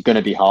 it's going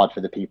to be hard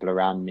for the people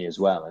around me as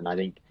well. And I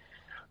think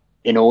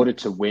in order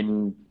to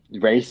win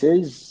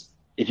races,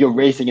 if you're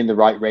racing in the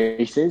right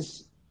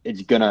races,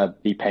 it's going to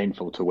be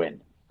painful to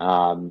win.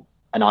 And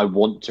I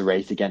want to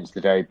race against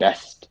the very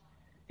best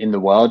in the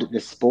world at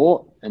this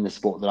sport, and the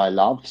sport that I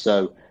love.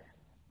 So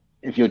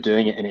if you're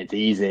doing it and it's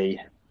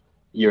easy,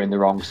 you're in the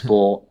wrong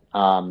sport,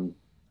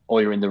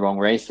 or you're in the wrong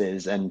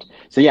races. And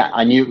so, yeah,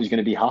 I knew it was going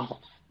to be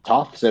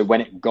tough. So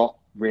when it got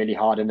really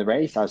hard in the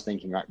race, I was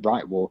thinking,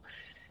 right, well,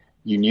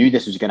 you knew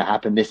this was going to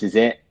happen. This is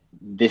it.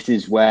 This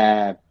is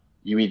where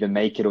you either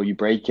make it or you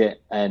break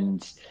it.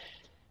 And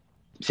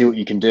see what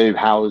you can do.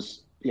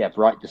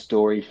 Write the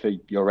story for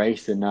your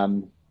race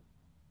and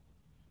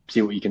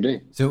see what you can do.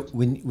 So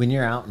when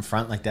you're out in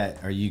front like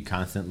that, are you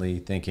constantly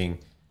thinking,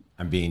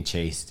 I'm being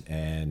chased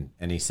and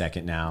any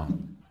second now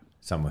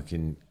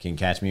someone can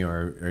catch me,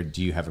 or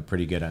do you have a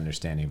pretty good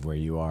understanding of where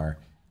you are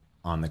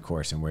on the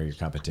course and where your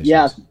competition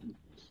is?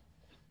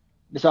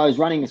 So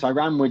I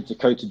ran with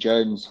Dakota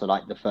Jones for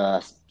like the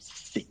first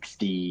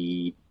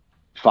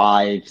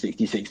 65,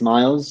 66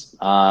 miles.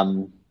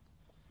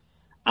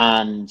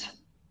 And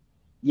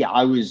yeah,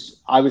 I was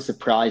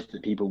surprised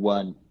that people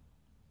weren't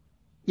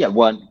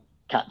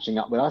catching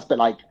up with us, but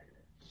like,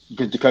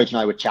 because Dakota and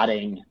I were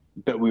chatting,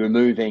 but we were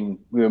moving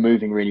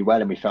really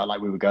well, and we felt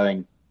like we were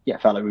going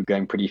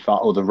pretty far,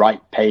 or the right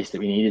pace that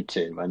we needed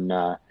to. And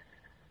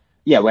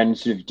when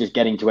sort of just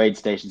getting to aid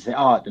station, say,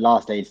 at the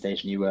last aid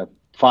station you were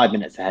 5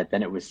 minutes ahead,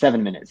 then it was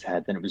 7 minutes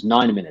ahead, then it was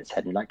 9 minutes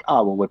ahead. And you're like,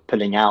 we're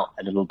pulling out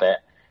a little bit.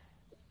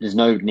 There's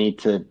no need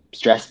to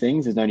stress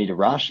things. There's no need to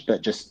rush,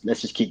 but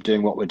let's just keep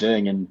doing what we're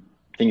doing, and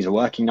things are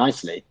working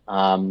nicely.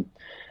 It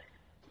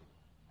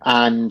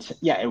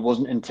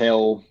wasn't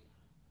until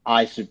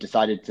I sort of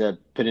decided to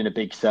put in a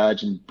big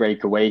surge and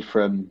break away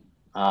from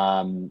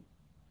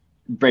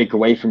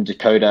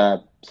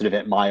Dakota sort of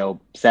at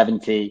mile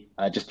 70,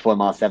 just before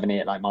mile 70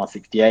 at like mile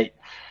 68.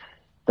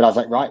 But I was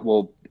like, right,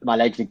 well, my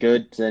legs are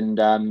good.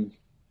 And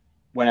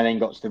when I then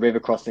got to the river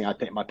crossing, I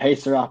picked my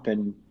pacer up,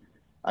 and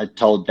I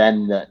told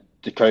them that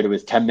Dakota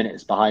was 10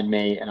 minutes behind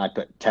me, and I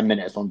put 10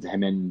 minutes onto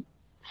him in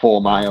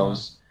 4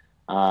 miles.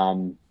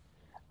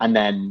 And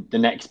then the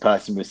next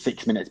person was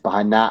 6 minutes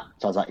behind that.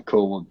 So I was like,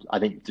 cool, well, I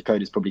think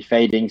Dakota's probably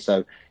fading.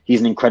 So he's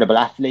an incredible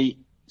athlete.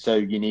 So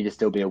you need to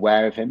still be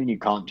aware of him, and you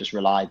can't just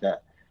rely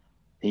that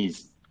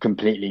he's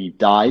completely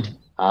died.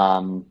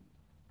 And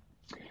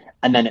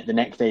then at the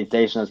next aid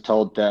station, I was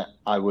told that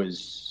I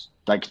was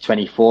like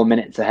 24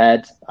 minutes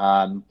ahead.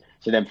 So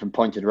then from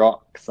Pointed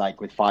Rocks,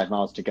 like with 5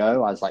 miles to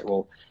go, I was like,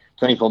 well,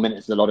 24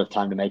 minutes is a lot of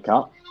time to make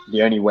up.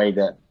 The only way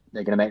that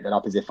they're going to make that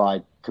up is if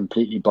I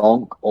completely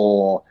bonk,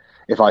 or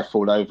if I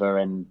fall over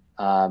and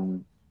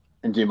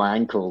do my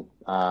ankle.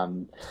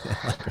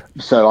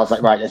 So I was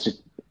like, right, let's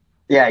just,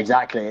 yeah,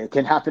 exactly. It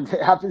can happen.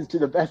 It happens to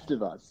the best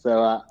of us.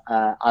 So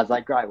I was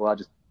like, right, well,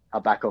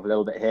 I'll back off a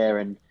little bit here.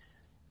 And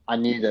I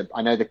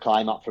know the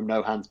climb up from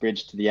No Hands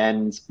Bridge to the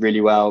end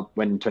really well.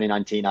 When in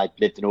 2019, I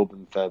lived in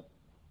Auburn for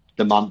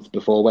the month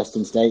before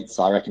Western States.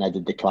 So I reckon I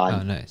did the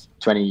climb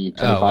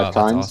 25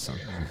 times. Awesome.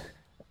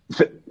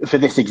 For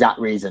this exact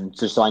reason.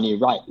 So I knew,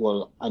 right,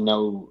 well, I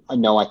know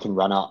I can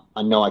run up.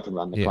 I know I can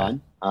run the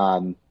climb.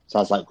 So I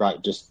was like,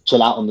 right, just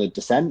chill out on the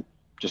descent,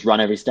 just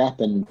run every step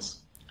and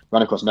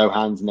run across No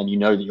Hands. And then you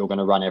know that you're going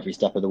to run every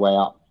step of the way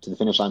up to the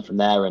finish line from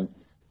there. And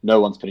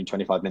no one's putting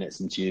 25 minutes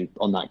into you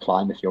on that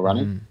climb if you're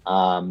running.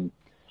 And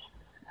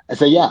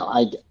so,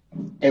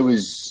 it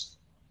was,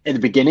 in the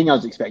beginning, I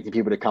was expecting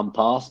people to come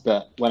past,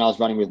 but when I was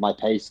running with my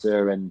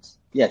pacer, and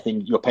I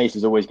think your pace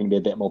is always going to be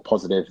a bit more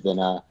positive than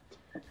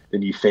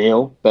you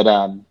feel. But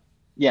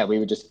we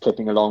were just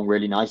clipping along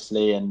really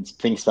nicely, and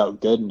things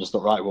felt good, and just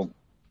thought, right, well,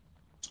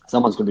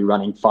 someone's going to be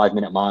running 5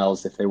 minute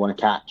miles if they want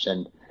to catch.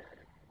 And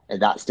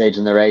at that stage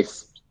in the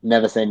race,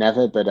 never say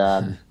never, but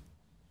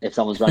if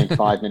someone's running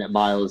 5 minute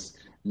miles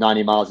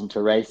 90 miles into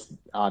a race,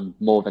 I'm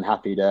more than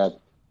happy to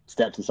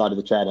step to the side of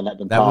the tread and let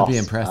them pass. That would be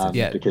impressive.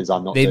 Because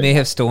I'm not. They may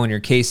have stolen your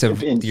case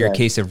of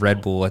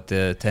Red Bull at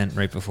the tent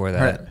right before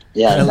that.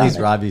 Yeah, at least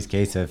Robbie's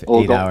case of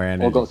 8 hour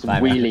energy. Or got some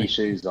wheelie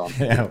shoes on.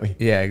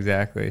 Yeah,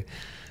 exactly.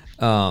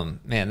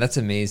 Man, that's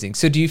amazing.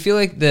 So do you feel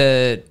like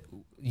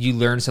you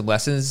learned some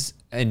lessons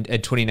in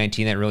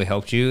 2019 that really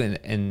helped you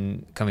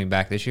in coming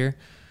back this year?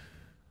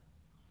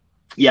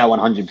 Yeah,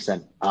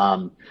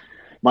 100%.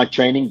 My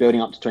training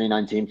building up to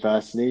 2019,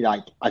 firstly,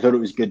 like I thought it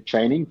was good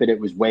training, but it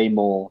was way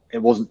more, it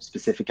wasn't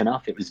specific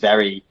enough. It was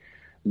very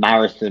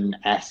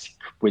marathon-esque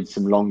with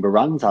some longer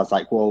runs. I was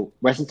like, well,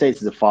 Western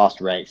States is a fast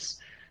race,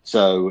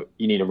 so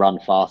you need to run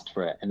fast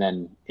for it. And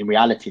then in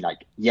reality,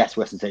 like, yes,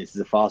 Western States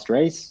is a fast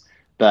race,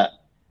 but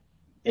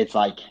it's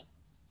like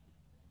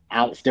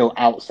still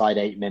outside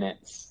 8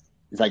 minutes.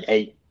 It's like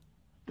I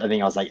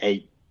think I was like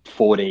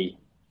 8:40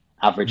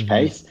 average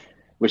pace,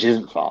 which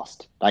isn't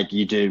fast. Like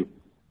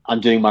I'm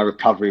doing my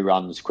recovery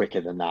runs quicker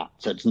than that.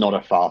 So it's not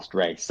a fast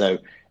race. So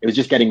it was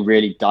just getting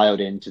really dialed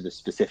into the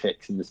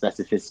specifics and the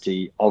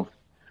specificity of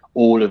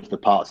all of the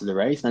parts of the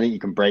race. And I think you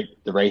can break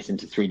the race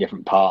into 3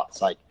 different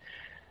parts. Like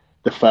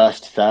the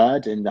first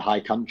third in the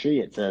high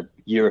country, it's a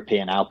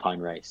European alpine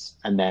race.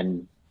 And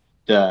then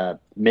the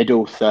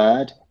middle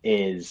third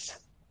is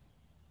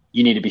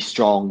you need to be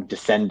strong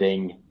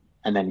descending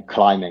and then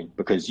climbing,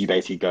 because you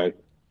basically go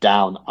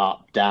down,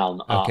 up,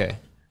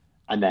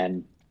 and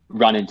then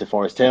run into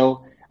Forest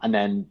Hill. And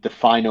then the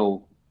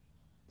final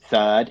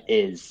third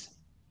it's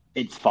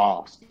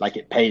fast. Like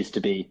it pays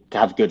to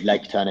have good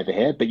leg turn over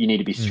here, but you need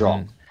to be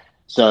strong.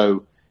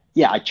 So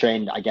I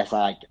trained, I guess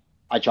I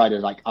tried to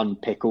like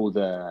unpick all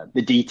the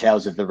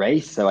details of the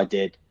race. So I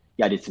did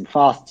some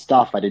fast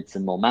stuff. I did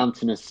some more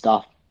mountainous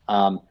stuff,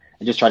 and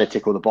just try to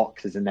tick all the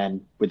boxes. And then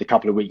with a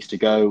couple of weeks to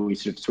go, we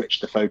sort of switched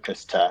the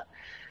focus to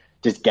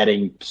just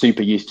getting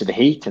super used to the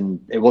heat. And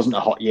it wasn't a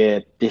hot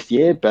year this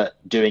year, but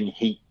doing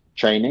heat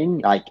training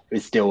like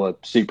is still a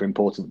super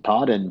important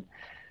part. And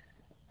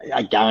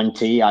I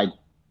guarantee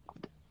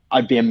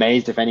I'd be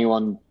amazed if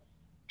anyone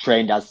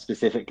trained as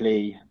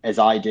specifically as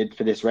I did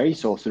for this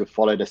race, or sort of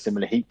followed a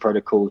similar heat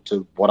protocol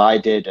to what I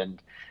did.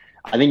 And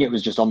I think it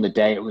was just on the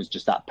day, it was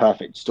just that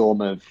perfect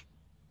storm of,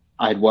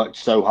 I had worked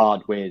so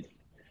hard with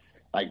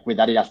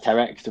Adidas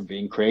Terrex of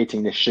being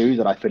creating this shoe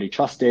that I fully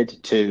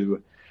trusted,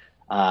 to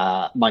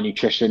my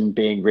nutrition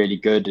being really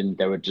good, and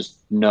there were just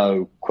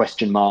no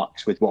question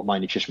marks with what my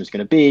nutrition was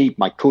going to be.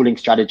 My cooling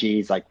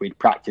strategies, like we'd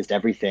practiced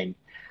everything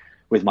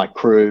with my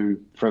crew,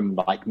 from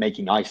like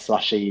making ice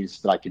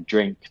slushies that I could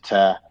drink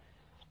to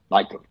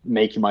like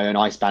making my own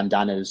ice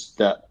bandanas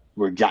that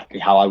were exactly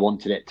how I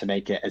wanted it, to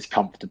make it as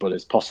comfortable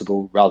as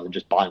possible rather than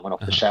just buying one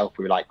off the shelf.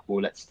 We were like,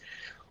 well,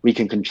 we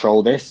can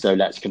control this, so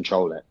let's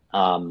control it.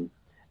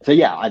 So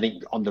yeah, I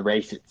think on the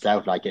race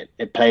itself, like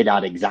it played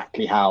out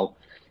exactly how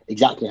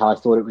I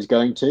thought it was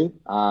going to.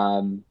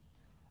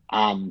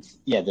 And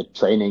yeah, the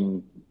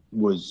training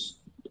was,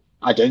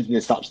 I don't think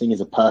there's such thing as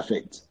a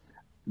perfect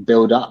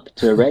build up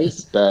to a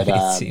race, but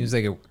it seems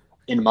like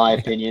in my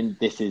opinion,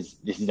 this is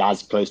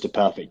as close to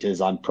perfect as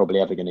I'm probably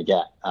ever going to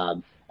get.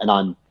 And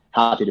I'm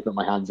happy to put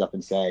my hands up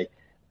and say,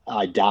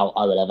 I doubt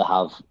I will ever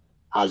have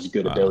as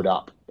good a build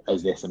up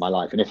as this in my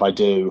life. And if I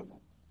do,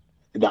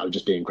 that would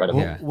just be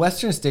incredible. Well,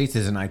 Western States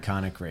is an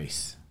iconic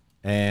race.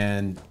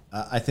 And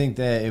I think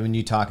that when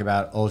you talk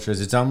about ultras,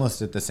 it's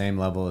almost at the same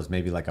level as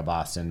maybe like a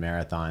Boston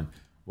Marathon,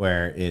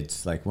 where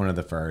it's like one of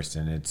the first,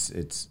 and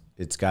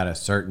it's got a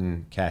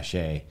certain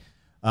cachet.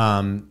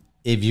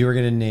 If you were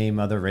going to name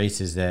other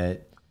races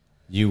that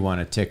you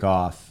want to tick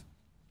off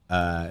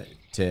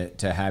to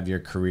have your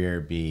career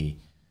be,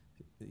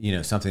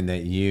 something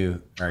that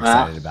you are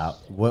excited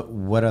about,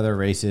 what other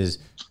races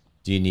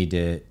do you need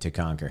to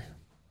conquer?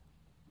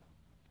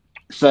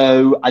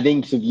 So I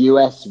think of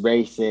US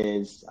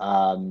races,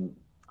 I'd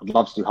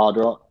love to do Hard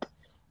Rock.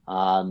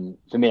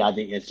 For me, I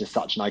think it's just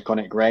such an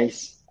iconic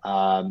race.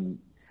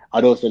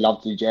 I'd also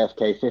love to do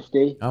JFK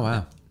 50. Oh, wow.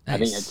 Nice. I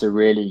think it's a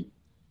really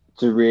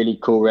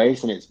cool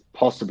race, and it's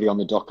possibly on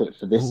the docket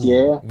for this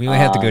year. We might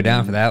have to go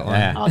down for that one.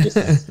 Yeah. I'll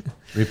just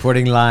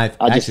reporting live.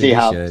 I'll just see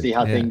how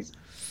things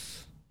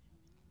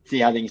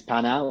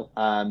pan out.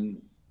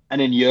 And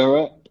in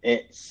Europe,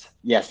 it's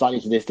slightly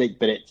sadistic,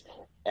 but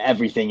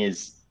everything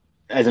is,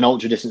 as an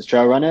ultra distance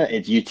trail runner,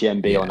 it's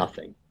UTMB or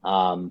nothing.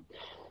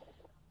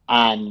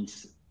 And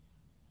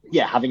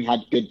yeah, having had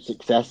good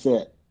success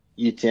at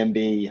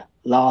UTMB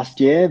last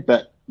year,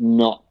 but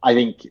I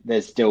think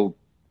there's still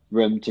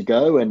room to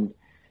go. And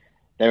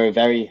there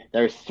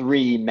are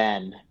 3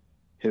 men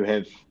who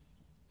have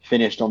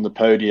finished on the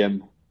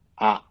podium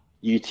at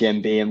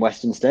UTMB in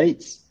Western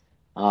States.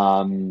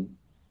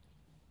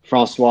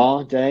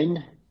 Francois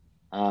Dane,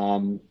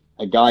 a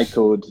guy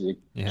called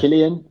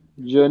Killian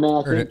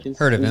Jornet, I think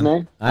heard of his him.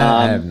 name.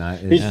 I have not.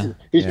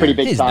 He's pretty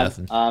big time.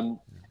 Nothing.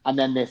 And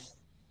then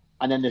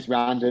this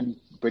random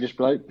British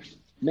bloke,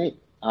 me,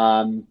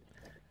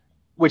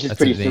 which is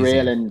pretty amazing.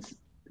 surreal. And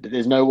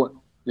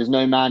there's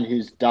no man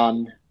who's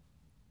done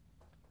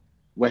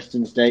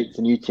Western States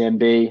and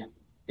UTMB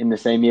in the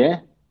same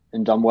year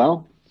and done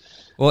well.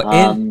 Well,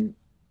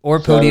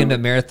 podiumed a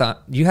marathon.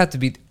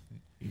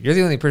 You're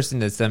the only person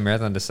that's done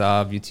Marathon des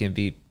Sables,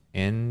 UTMB,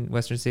 in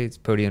Western States,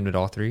 podiumed at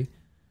all 3.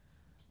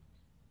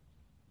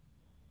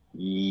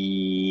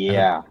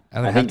 Yeah,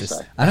 I think so.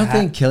 I don't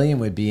think Killian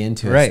would be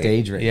into a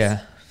stage race.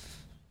 Yeah.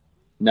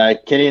 No,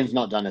 Killian's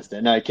not done a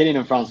stage. No, Killian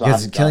and Francois.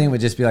 Because Killian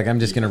would just be like, I'm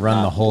just going to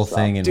run the whole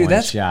thing in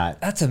one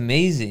shot. That's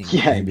amazing.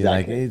 Yeah, and be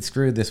like, hey,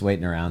 screw this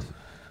waiting around.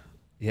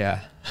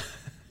 Yeah.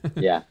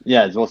 yeah.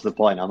 What's the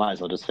point? I might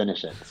as well just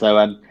finish it.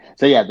 So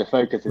yeah, the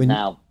focus is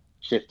now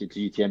shifted to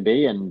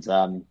UTMB,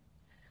 and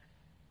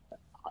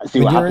see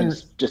what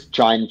happens. Just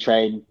try and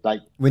train. Like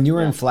when you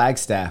were in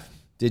Flagstaff,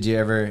 did you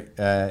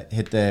ever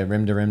hit the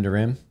rim to rim to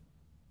rim?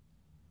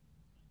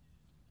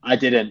 I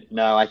didn't.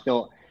 No, I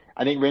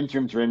think rim to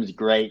rim to rim is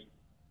great.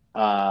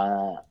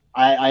 I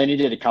only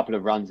did a couple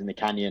of runs in the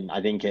canyon.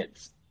 I think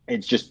it's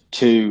just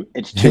too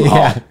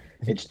hard.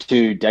 It's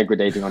too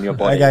degrading on your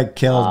body. I got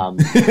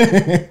killed.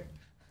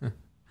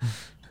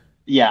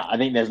 Yeah, I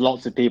think there's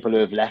lots of people who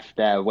have left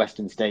their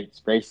Western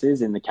States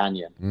races in the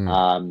canyon.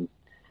 And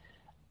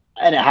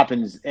it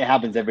happens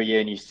every year,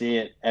 and you see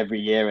it every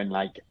year. And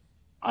like,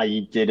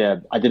 I did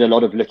a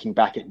lot of looking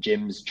back at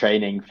Jim's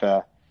training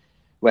for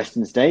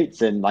Western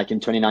States, and like in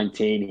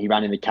 2019, he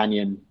ran in the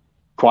canyon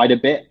quite a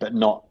bit, but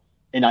not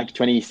in like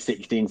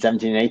 2016,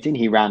 17, and 18.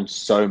 He ran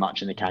so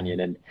much in the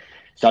canyon, and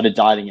started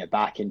dialing it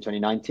back in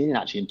 2019, and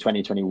actually in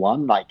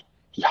 2021, like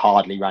he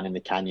hardly ran in the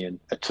canyon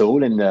at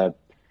all in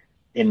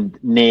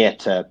near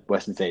to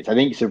Western States. I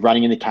think so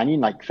running in the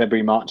canyon like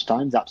February, March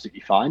time is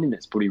absolutely fine, and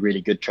it's probably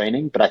really good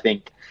training. But I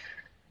think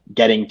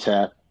getting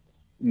to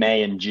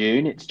May and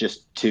June, it's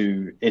just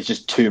too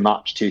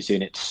much too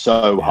soon. It's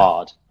so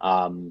hard.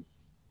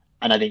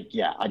 And I think,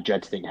 I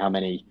dread to think how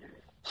many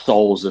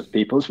souls of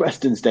people's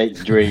Western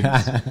States dreams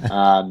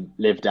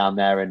live down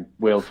there and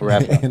will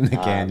forever in the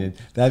canyon.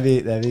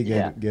 That'd be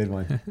good. Good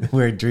one.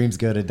 Where dreams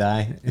go to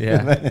die.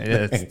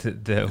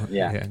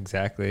 Yeah,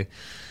 exactly.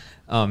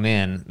 Oh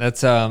man, that's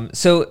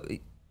so.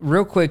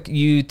 Real quick,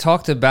 you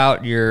talked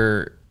about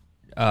your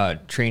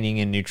training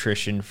and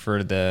nutrition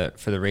for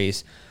the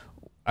race.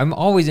 I'm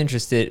always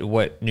interested in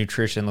what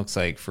nutrition looks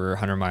like for a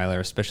 100-miler,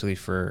 especially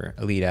for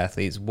elite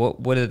athletes.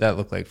 What did that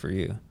look like for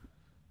you?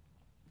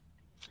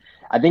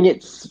 I think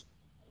it's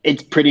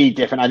pretty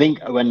different. I think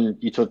when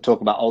you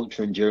talk about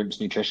ultra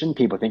endurance nutrition,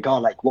 people think, oh,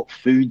 like what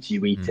foods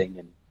you eating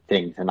and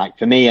things. And like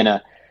for me, in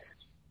a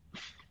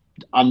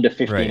under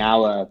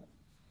 15-hour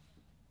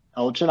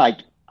ultra, like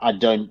I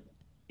don't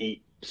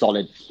eat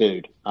solid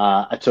food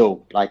at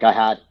all. Like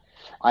I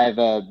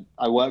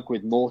work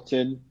with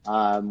Morton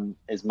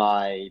as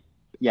my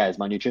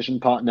nutrition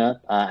partner,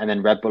 and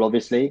then Red Bull,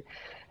 obviously.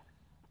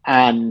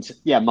 And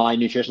my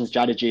nutrition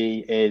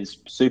strategy is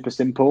super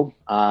simple.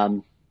 I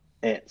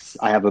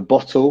have a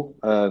bottle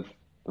of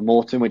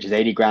Morton, which is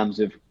 80 grams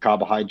of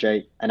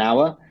carbohydrate an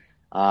hour.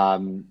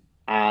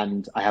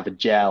 And I have a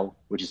gel,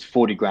 which is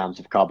 40 grams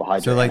of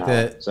carbohydrate. So like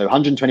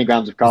 120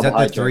 grams of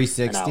carbohydrate. Is that the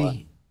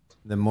 360?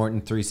 The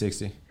Morton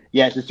 360?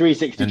 Yeah, it's a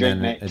 360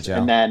 drink mix.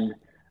 And then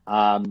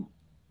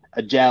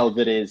a gel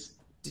that is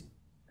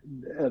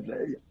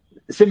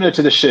similar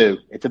to the shoe.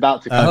 It's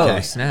about to come.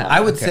 Okay, snap.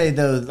 I would say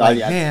though, by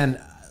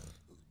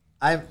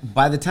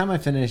the time I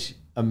finish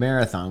a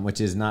marathon, which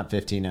is not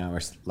 15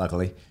 hours,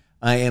 luckily,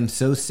 I am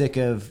so sick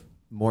of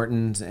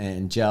Mortons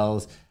and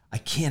gels. I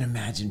can't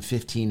imagine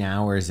 15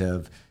 hours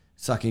of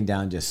sucking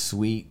down just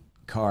sweet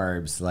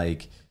carbs.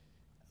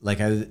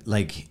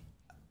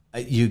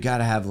 You got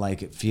to have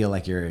feel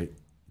like you're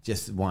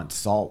just want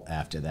salt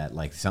after that,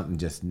 like something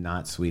just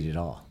not sweet at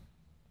all.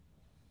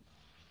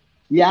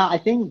 Yeah, I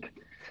think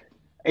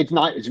it's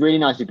nice. It's really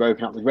nicely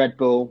broken up with Red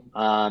Bull.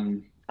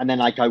 And then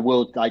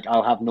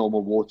I'll have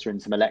normal water and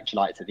some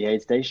electrolytes at the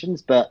aid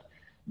stations, but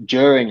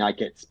during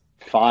it's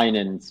fine.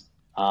 And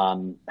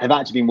have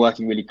actually been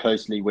working really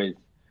closely with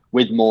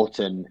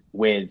Morton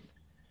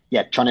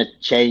trying to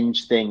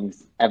change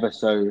things ever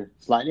so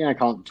slightly. And I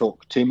can't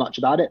talk too much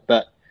about it,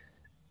 but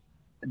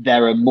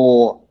there are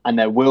more, and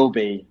there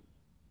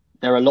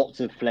are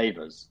lots of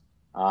flavors.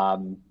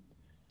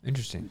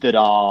 Interesting. That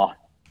are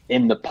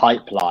in the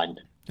pipeline.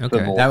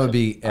 Okay, that would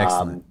be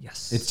excellent.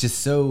 Yes, it's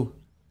just so.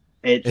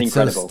 It's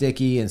incredible. So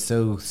sticky and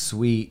so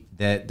sweet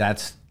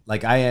that's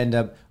like I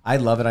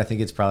love it. I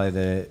think it's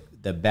probably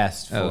the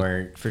best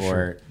for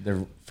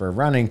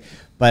running,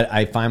 but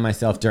I find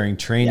myself during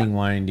training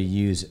wanting to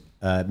use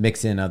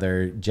mix in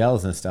other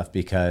gels and stuff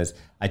because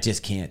I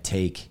just can't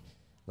take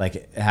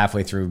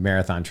halfway through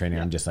marathon training.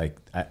 I'm just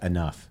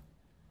enough.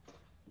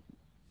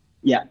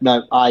 Yeah,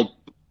 no, I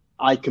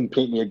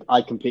completely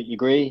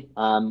agree.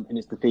 And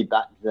it's the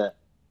feedback that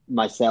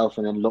myself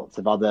and then lots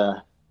of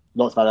other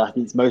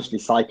athletes, mostly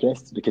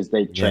cyclists, because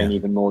they train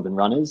even more than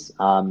runners.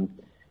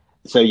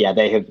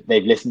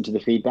 They've listened to the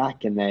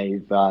feedback and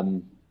they've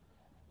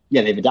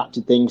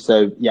adapted things.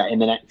 So in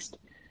the next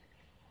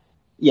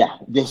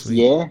this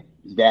year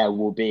there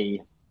will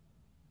be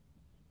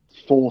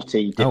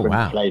 40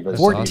 different flavors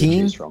 14 to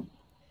choose from.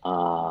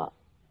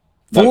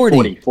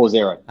 40.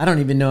 40. I don't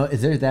even know.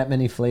 Is there that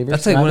many flavors?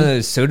 That's like one of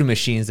those soda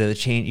machines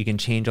that you can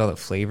change all the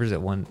flavors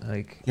at one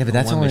but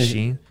that's one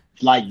machine.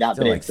 It's like that,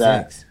 but it's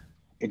 6.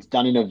 It's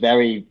done in a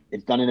very,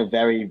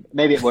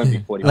 maybe it won't be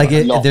 40.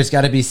 There's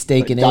got to be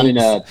steak and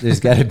eggs. There's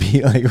got to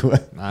be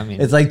what? I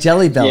mean, it's like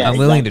Jelly Belly. I'm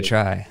willing to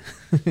try.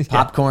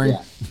 Popcorn.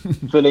 Yeah.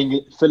 Full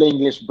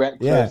English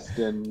breakfast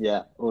and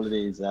all of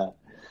these.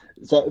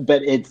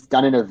 But it's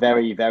done in a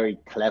very, very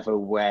clever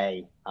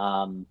way.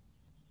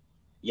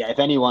 If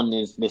anyone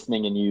is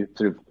listening and you've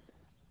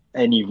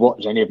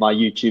watched any of my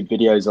YouTube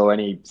videos or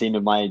seen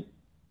of my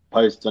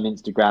posts on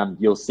Instagram,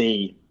 you'll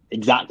see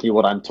exactly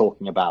what I'm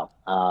talking about.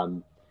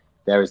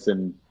 There is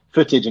some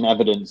footage and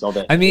evidence of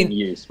it in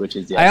use, which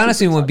is I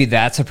honestly wouldn't be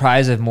that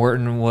surprised if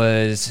Morton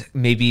was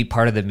maybe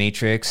part of the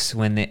Matrix these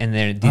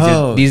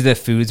are the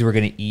foods we're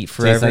going to eat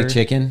forever. Tastes like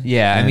chicken?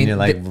 Yeah, and you're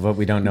but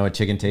we don't know what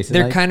chicken tastes like?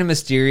 They're kind of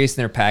mysterious,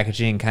 and their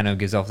packaging kind of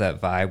gives off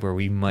that vibe where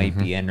we might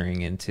be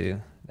entering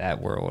into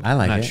that world.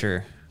 I'm not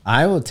sure.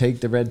 I will take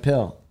the red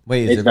pill.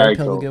 Wait, is the red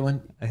pill a good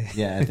one?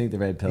 Yeah, I think the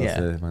red pill is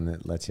the one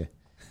that lets you.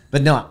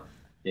 But no.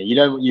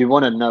 Yeah, you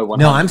want to know one.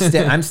 No,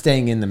 I'm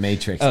staying in the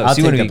Matrix. I'll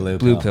take the blue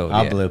pill.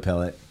 I'll yeah. blue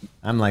pill it.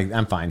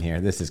 I'm fine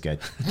here. This is good.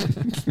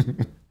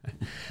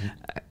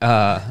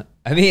 I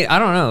mean, I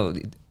don't know.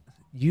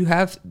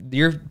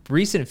 Your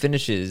recent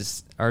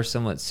finishes are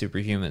somewhat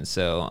superhuman,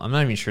 so I'm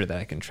not even sure that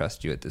I can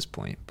trust you at this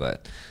point.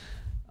 But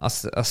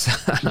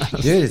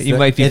Dude, you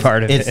might be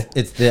part of it.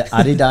 It's the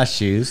Adidas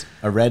shoes,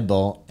 a Red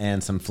Bull,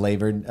 and some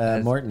flavored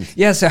Mortons.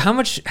 Yeah. So how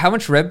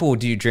much Red Bull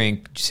do you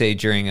drink, say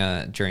during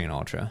an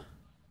ultra?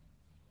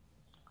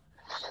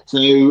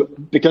 So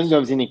because I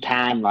was in a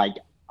can,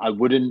 I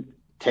wouldn't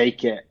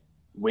take it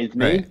with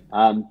me,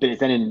 right.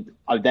 But I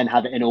would then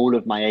have it in all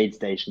of my aid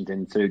stations.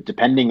 And so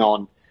depending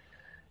on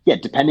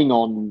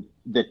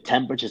the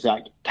temperatures,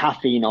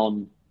 caffeine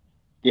on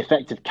the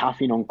effect of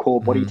caffeine on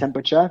core body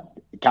temperature.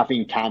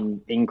 Caffeine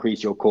can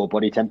increase your core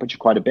body temperature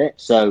quite a bit.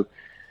 So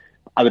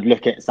I would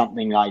look at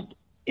something like,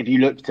 if you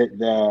looked at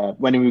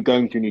when we were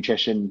going through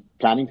nutrition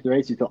planning for the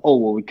race, you thought, oh,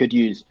 well, we could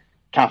use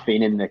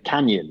caffeine in the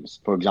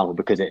canyons, for example,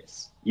 because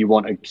you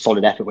want a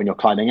solid effort when you're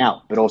climbing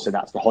out, but also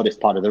that's the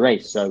hottest part of the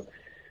race. So,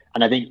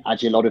 and I think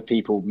actually a lot of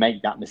people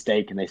make that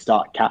mistake and they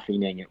start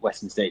caffeining at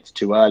Western States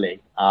too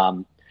early.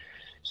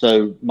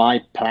 So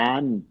my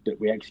plan that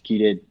we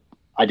executed,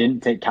 I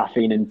didn't take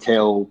caffeine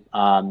until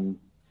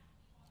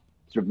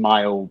sort of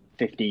mile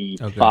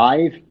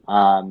 55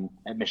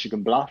 at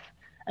Michigan Bluff.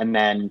 And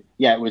then,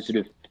 it was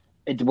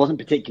it wasn't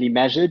particularly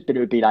measured, but it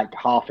would be like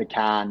half a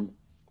can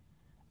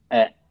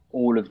at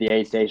all of the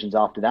aid stations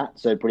after that.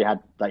 So probably had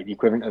like the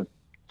equivalent of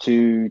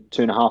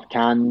 2.5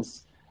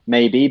 cans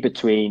maybe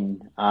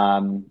between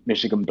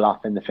Michigan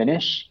Bluff and the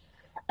finish.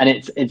 And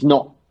it's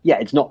not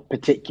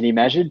particularly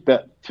measured,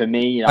 but for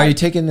me, are you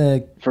taking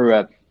the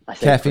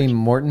caffeine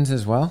Mortons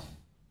as well?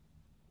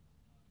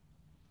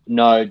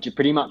 No,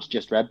 pretty much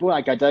just Red Bull.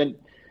 Like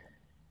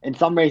in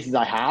some races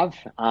I have,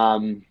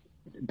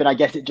 but I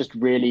guess it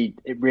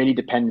really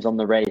depends on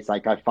the race.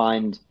 Like I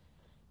find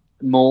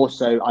more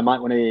so I might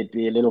want to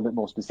be a little bit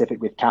more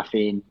specific with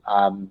caffeine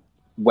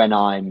when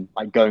I'm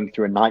like going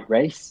through a night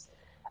race,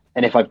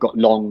 and if I've got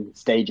long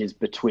stages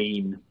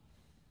between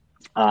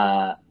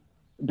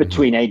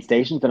aid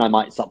stations, then I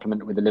might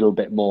supplement it with a little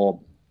bit more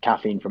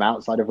caffeine from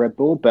outside of Red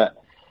Bull. But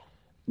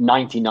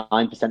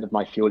 99% of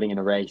my fueling in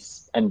a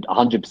race and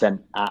 100%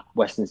 at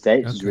Western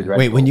States is with Red Bull.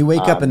 Wait, when you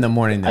wake up in the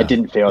morning, though, I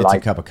didn't feel it's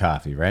like a cup of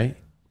coffee, right?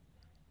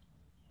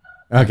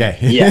 Okay.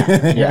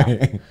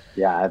 Yeah.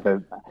 I have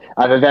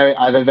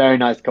a very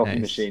nice coffee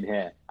machine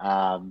here.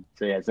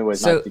 It's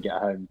always nice to get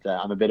home.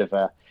 I'm a bit of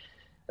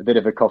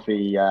a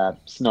coffee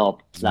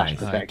snob /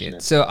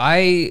 perfectionist. So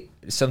I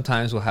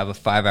sometimes will have a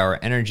 5-hour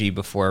energy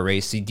before a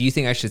race. So do you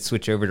think I should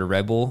switch over to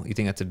Red Bull? You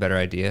think that's a better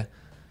idea?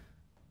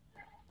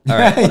 All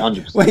right,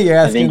 100%. Wait, you're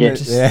asking?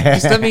 Just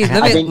let me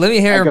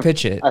hear him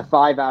pitch it. A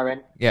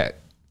 5-hour. Yeah.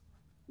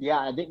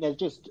 I think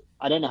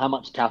I don't know how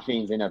much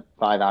caffeine's in a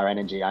 5-hour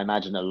energy. I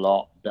imagine a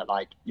lot, but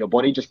like your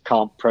body just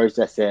can't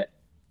process it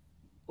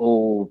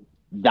all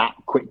that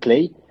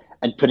quickly,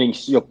 and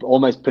you're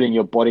almost putting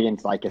your body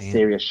into like a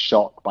serious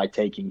shock by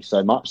taking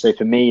so much. So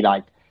for me,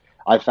 like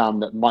I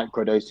found that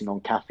microdosing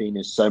on caffeine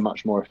is so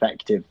much more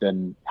effective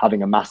than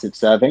having a massive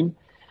serving.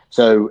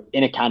 So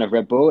in a can of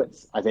Red Bull,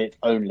 it's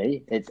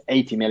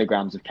 80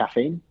 milligrams of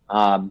caffeine,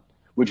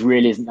 which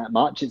really isn't that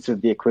much. It's sort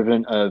of the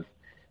equivalent of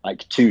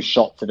like 2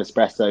 shots of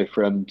espresso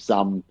from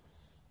some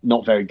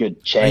not very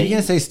good chain. Are you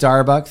gonna say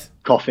Starbucks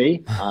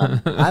coffee?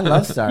 I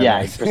love Starbucks. Yeah,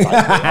 precisely.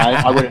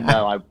 I wouldn't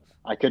know.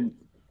 I couldn't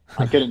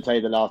tell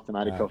you the last time I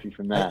had a coffee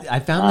from there. I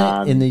found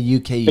that in the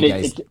UK, you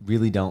guys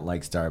really don't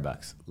like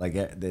Starbucks. Like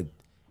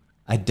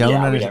I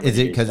don't understand. Is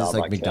it because it's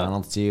like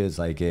McDonald's to you? It's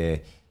like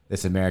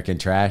this American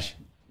trash.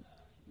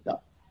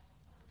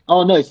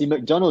 Oh no! See,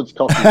 McDonald's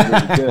coffee is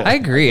really good. I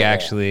agree.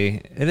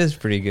 Actually, it is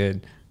pretty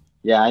good.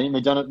 Yeah, I think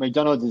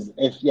McDonald's is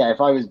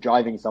if I was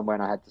driving somewhere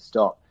and I had to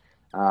stop,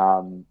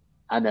 and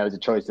there was a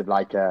choice of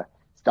like a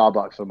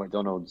Starbucks or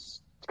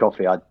McDonald's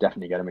coffee, I'd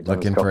definitely go to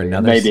McDonald's. Looking coffee. For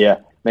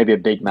another, maybe a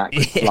Big Mac.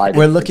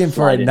 We're looking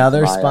for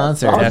another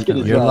sponsor.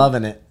 Definitely, you're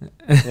loving it.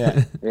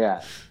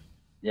 Yeah.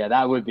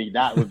 That would be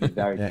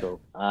very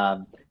cool.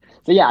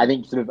 So I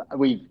think sort of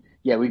we've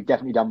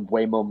definitely done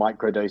way more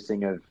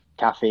microdosing of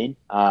caffeine,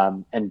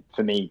 and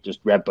for me, just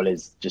Red Bull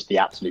is just the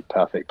absolute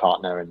perfect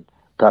partner and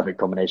perfect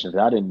combination of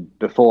that. And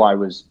before I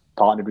was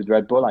partnered with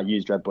Red Bull, I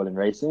used Red Bull in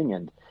racing,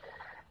 and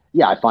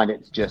I find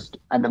it's just,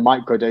 and the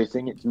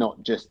microdosing, it's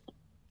not just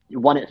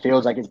one, it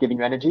feels like it's giving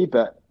you energy,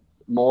 but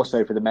more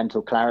so for the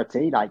mental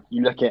clarity. Like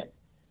you look at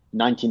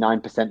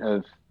 99%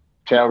 of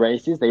trail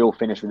races, they all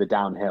finish with a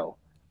downhill.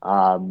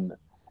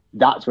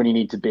 That's when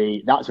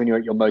you're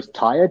at your most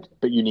tired,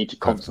 but you need to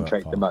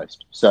concentrate the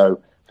most.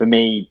 So for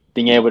me,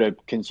 being able to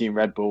consume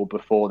Red Bull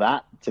before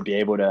that, to be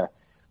able to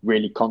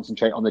really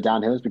concentrate on the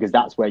downhills, because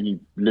that's where you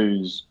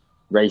lose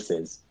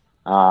races.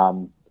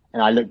 And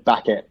I look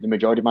back at the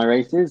majority of my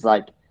races,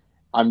 like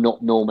I'm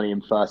not normally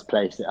in first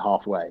place at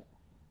halfway.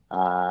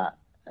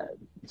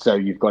 So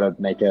you've got to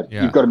make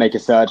a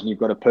surge, and you've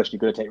got to push, and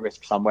you've got to take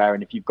risks somewhere.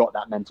 And if you've got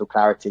that mental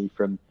clarity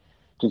from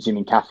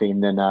consuming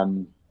caffeine, then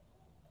all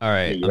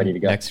right, you're ready to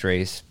go. Next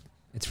race.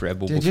 It's Red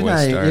Bull Dude, before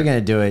I start. You're going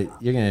to do it.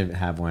 You're going to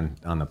have one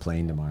on the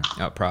plane tomorrow.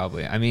 Oh,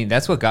 probably. I mean,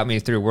 that's what got me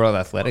through World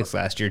Athletics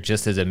last year,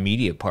 just as a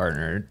media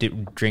partner,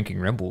 drinking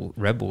Red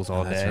Bulls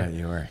all day. That's right,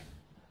 you were.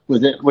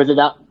 Was it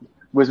that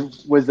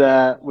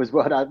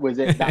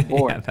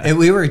boring?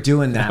 We were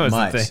doing that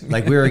much.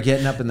 Like we were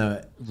getting up in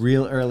the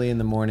real early in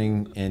the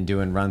morning and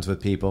doing runs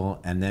with people,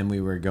 and then we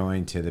were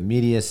going to the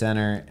media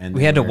center, and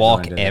we had to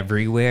walk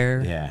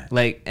everywhere. Yeah,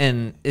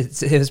 and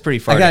it was pretty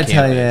far. I gotta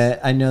tell you,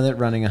 I know that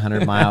running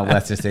 100-mile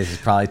Western States is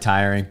probably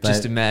tiring, but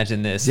just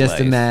imagine this. Just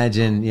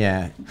imagine,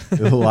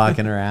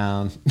 walking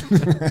around.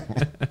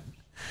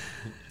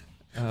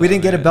 We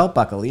didn't get a belt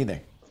buckle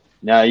either.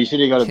 No, you should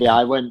have got to be.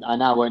 I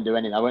now won't do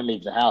anything. I won't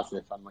leave the house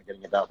if I'm not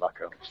getting a belt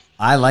buckle.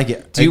 I like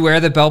it. Do you wear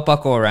the belt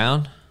buckle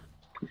around?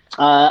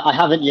 I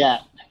haven't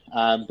yet,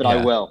 but Yeah.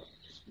 I will.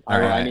 All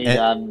right.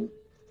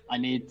 I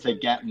need to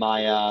get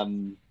my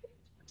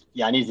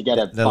I need to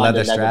get the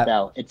leather strap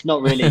belt. It's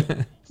not really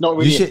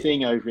a should-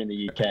 thing over in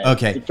the UK.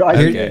 Okay.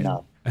 Surprisingly Okay.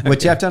 enough.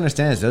 What you have to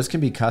understand is those can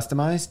be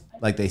customized.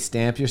 Like they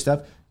stamp your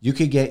stuff. You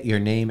could get your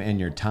name and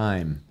your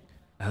time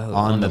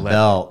on the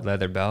belt,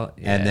 leather belt,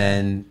 yeah. and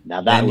then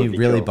Now that would you be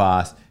really cool.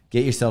 boss.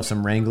 Get yourself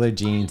some Wrangler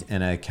jeans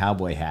and a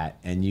cowboy hat,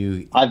 and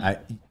you.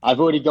 I've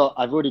already got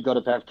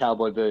a pair of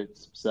cowboy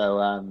boots. So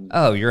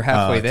Oh, you're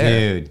halfway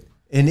there, dude.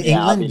 In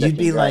Yeah, I'll be England, you'd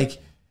be looking great.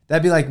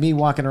 that'd be like me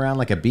walking around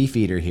like a beef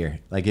eater here.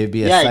 Like it'd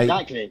be a yeah, sight.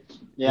 exactly.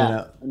 Yeah. You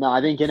know. No, I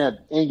think in a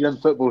England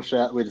football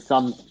shirt with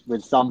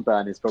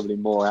sunburn is probably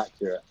more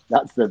accurate.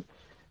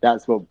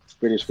 That's what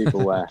British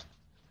people wear.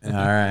 All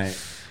right.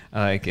 I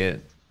like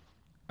it.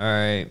 All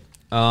right.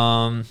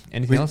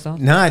 Anything else,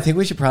 Don? No, I think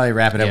we should probably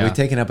wrap it up. Yeah. We've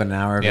taken up an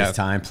hour of Yeah. his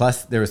time.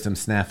 Plus, there was some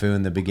snafu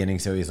in the beginning,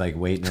 so he's like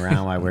waiting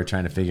around while we're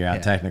trying to figure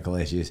out technical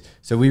issues.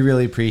 So we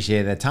really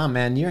appreciate that, Tom.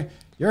 Man, you're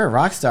a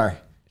rock star,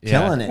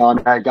 killing it. Oh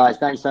no, guys,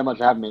 thanks so much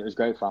for having me. It was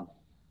great fun.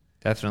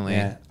 Definitely.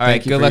 Yeah. All right.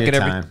 Thank you Good for luck your at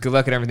time. good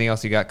luck at everything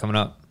else you got coming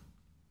up.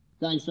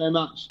 Thanks very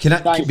much.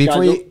 Thanks, guys.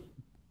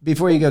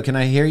 before you go, can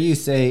I hear you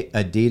say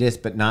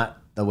Adidas, but not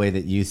the way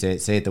that you say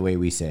it? Say it the way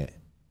we say it.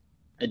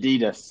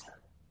 Adidas.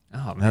 Oh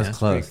man, That was that's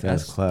close. pretty- That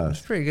was that's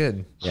close. pretty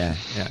good. Yeah.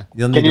 Yeah.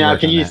 You'll need Can to you work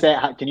can on you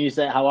that.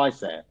 say how I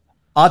say it?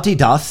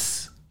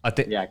 Adidas.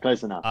 Yeah,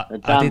 close enough.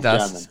 It sounds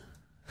Adidas. German.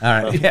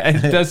 All right. Yeah,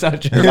 it does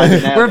sound true.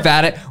 Yeah. We're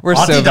bad at. We're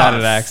so bad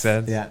at Adidas.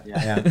 accents.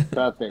 Yeah.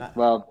 Perfect.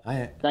 Well,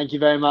 thank you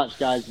very much,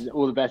 guys.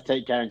 All the best.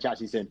 Take care and chat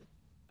to you soon.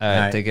 All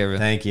right. Take care.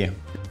 Thank you.